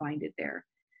you could find it there.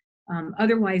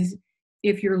 Otherwise,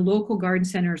 if your local garden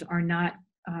centers are not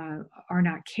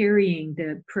carrying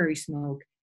the prairie smoke,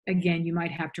 again, you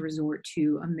might have to resort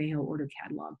to a mail order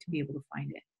catalog to be able to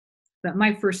find it. But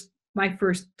my first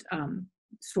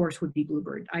source would be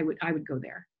Bluebird. I would go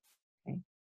there. Okay.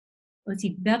 Let's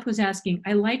see. Beth was asking,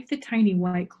 I like the tiny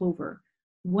white clover.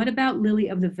 What about lily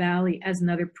of the valley as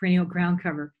another perennial ground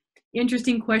cover?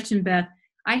 Interesting question, Beth.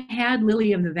 I had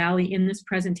lily of the valley in this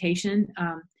presentation,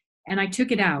 and I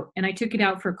took it out. And I took it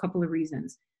out for a couple of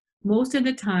reasons. Most of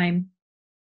the time,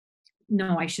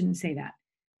 no, I shouldn't say that.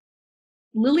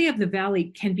 Lily of the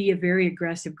valley can be a very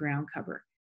aggressive ground cover.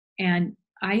 And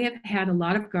I have had a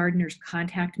lot of gardeners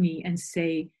contact me and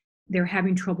say they're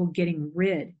having trouble getting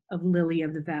rid of lily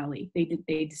of the valley.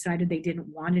 They decided they didn't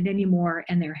want it anymore,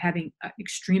 and they're having an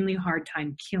extremely hard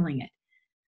time killing it.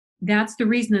 That's the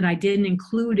reason that I didn't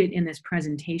include it in this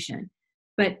presentation.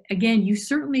 But again,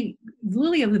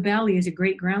 lily of the valley is a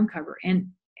great ground cover, and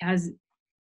as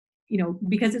you know,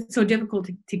 because it's so difficult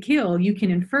to kill, you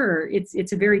can infer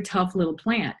it's a very tough little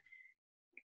plant.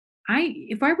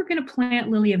 If I were going to plant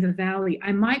lily of the valley,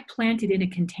 I might plant it in a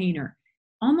container,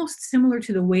 almost similar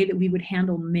to the way that we would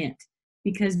handle mint,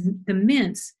 because the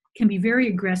mints can be very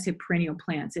aggressive perennial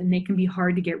plants and they can be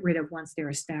hard to get rid of once they're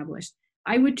established.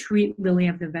 I would treat lily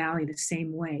of the valley the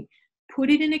same way. Put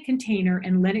it in a container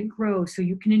and let it grow so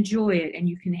you can enjoy it and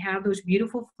you can have those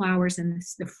beautiful flowers and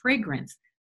the fragrance,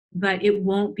 but it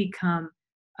won't become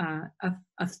a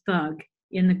thug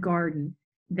in the garden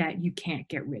that you can't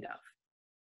get rid of.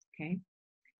 Okay,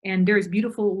 and there's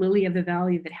beautiful lily of the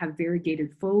valley that have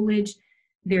variegated foliage.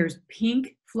 There's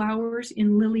pink flowers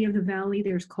in lily of the valley.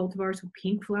 There's cultivars with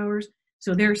pink flowers.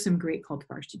 So there are some great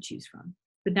cultivars to choose from,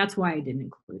 but that's why I didn't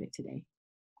include it today.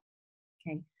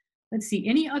 Okay, let's see,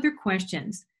 any other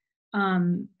questions?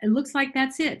 It looks like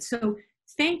that's it. So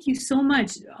thank you so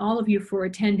much, all of you, for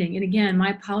attending. And again, my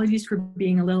apologies for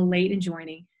being a little late in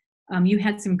joining. You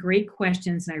had some great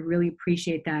questions, and I really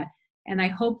appreciate that. And I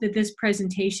hope that this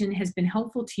presentation has been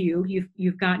helpful to you.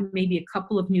 You've gotten maybe a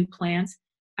couple of new plants,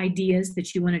 ideas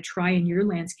that you want to try in your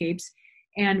landscapes.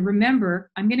 And remember,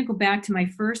 I'm going to go back to my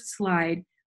first slide.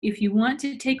 If you want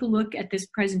to take a look at this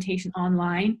presentation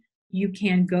online, you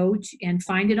can go and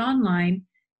find it online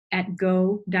at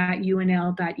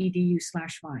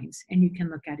go.unl.edu/vines, and you can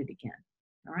look at it again.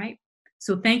 All right.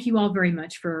 So thank you all very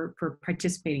much for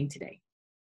participating today.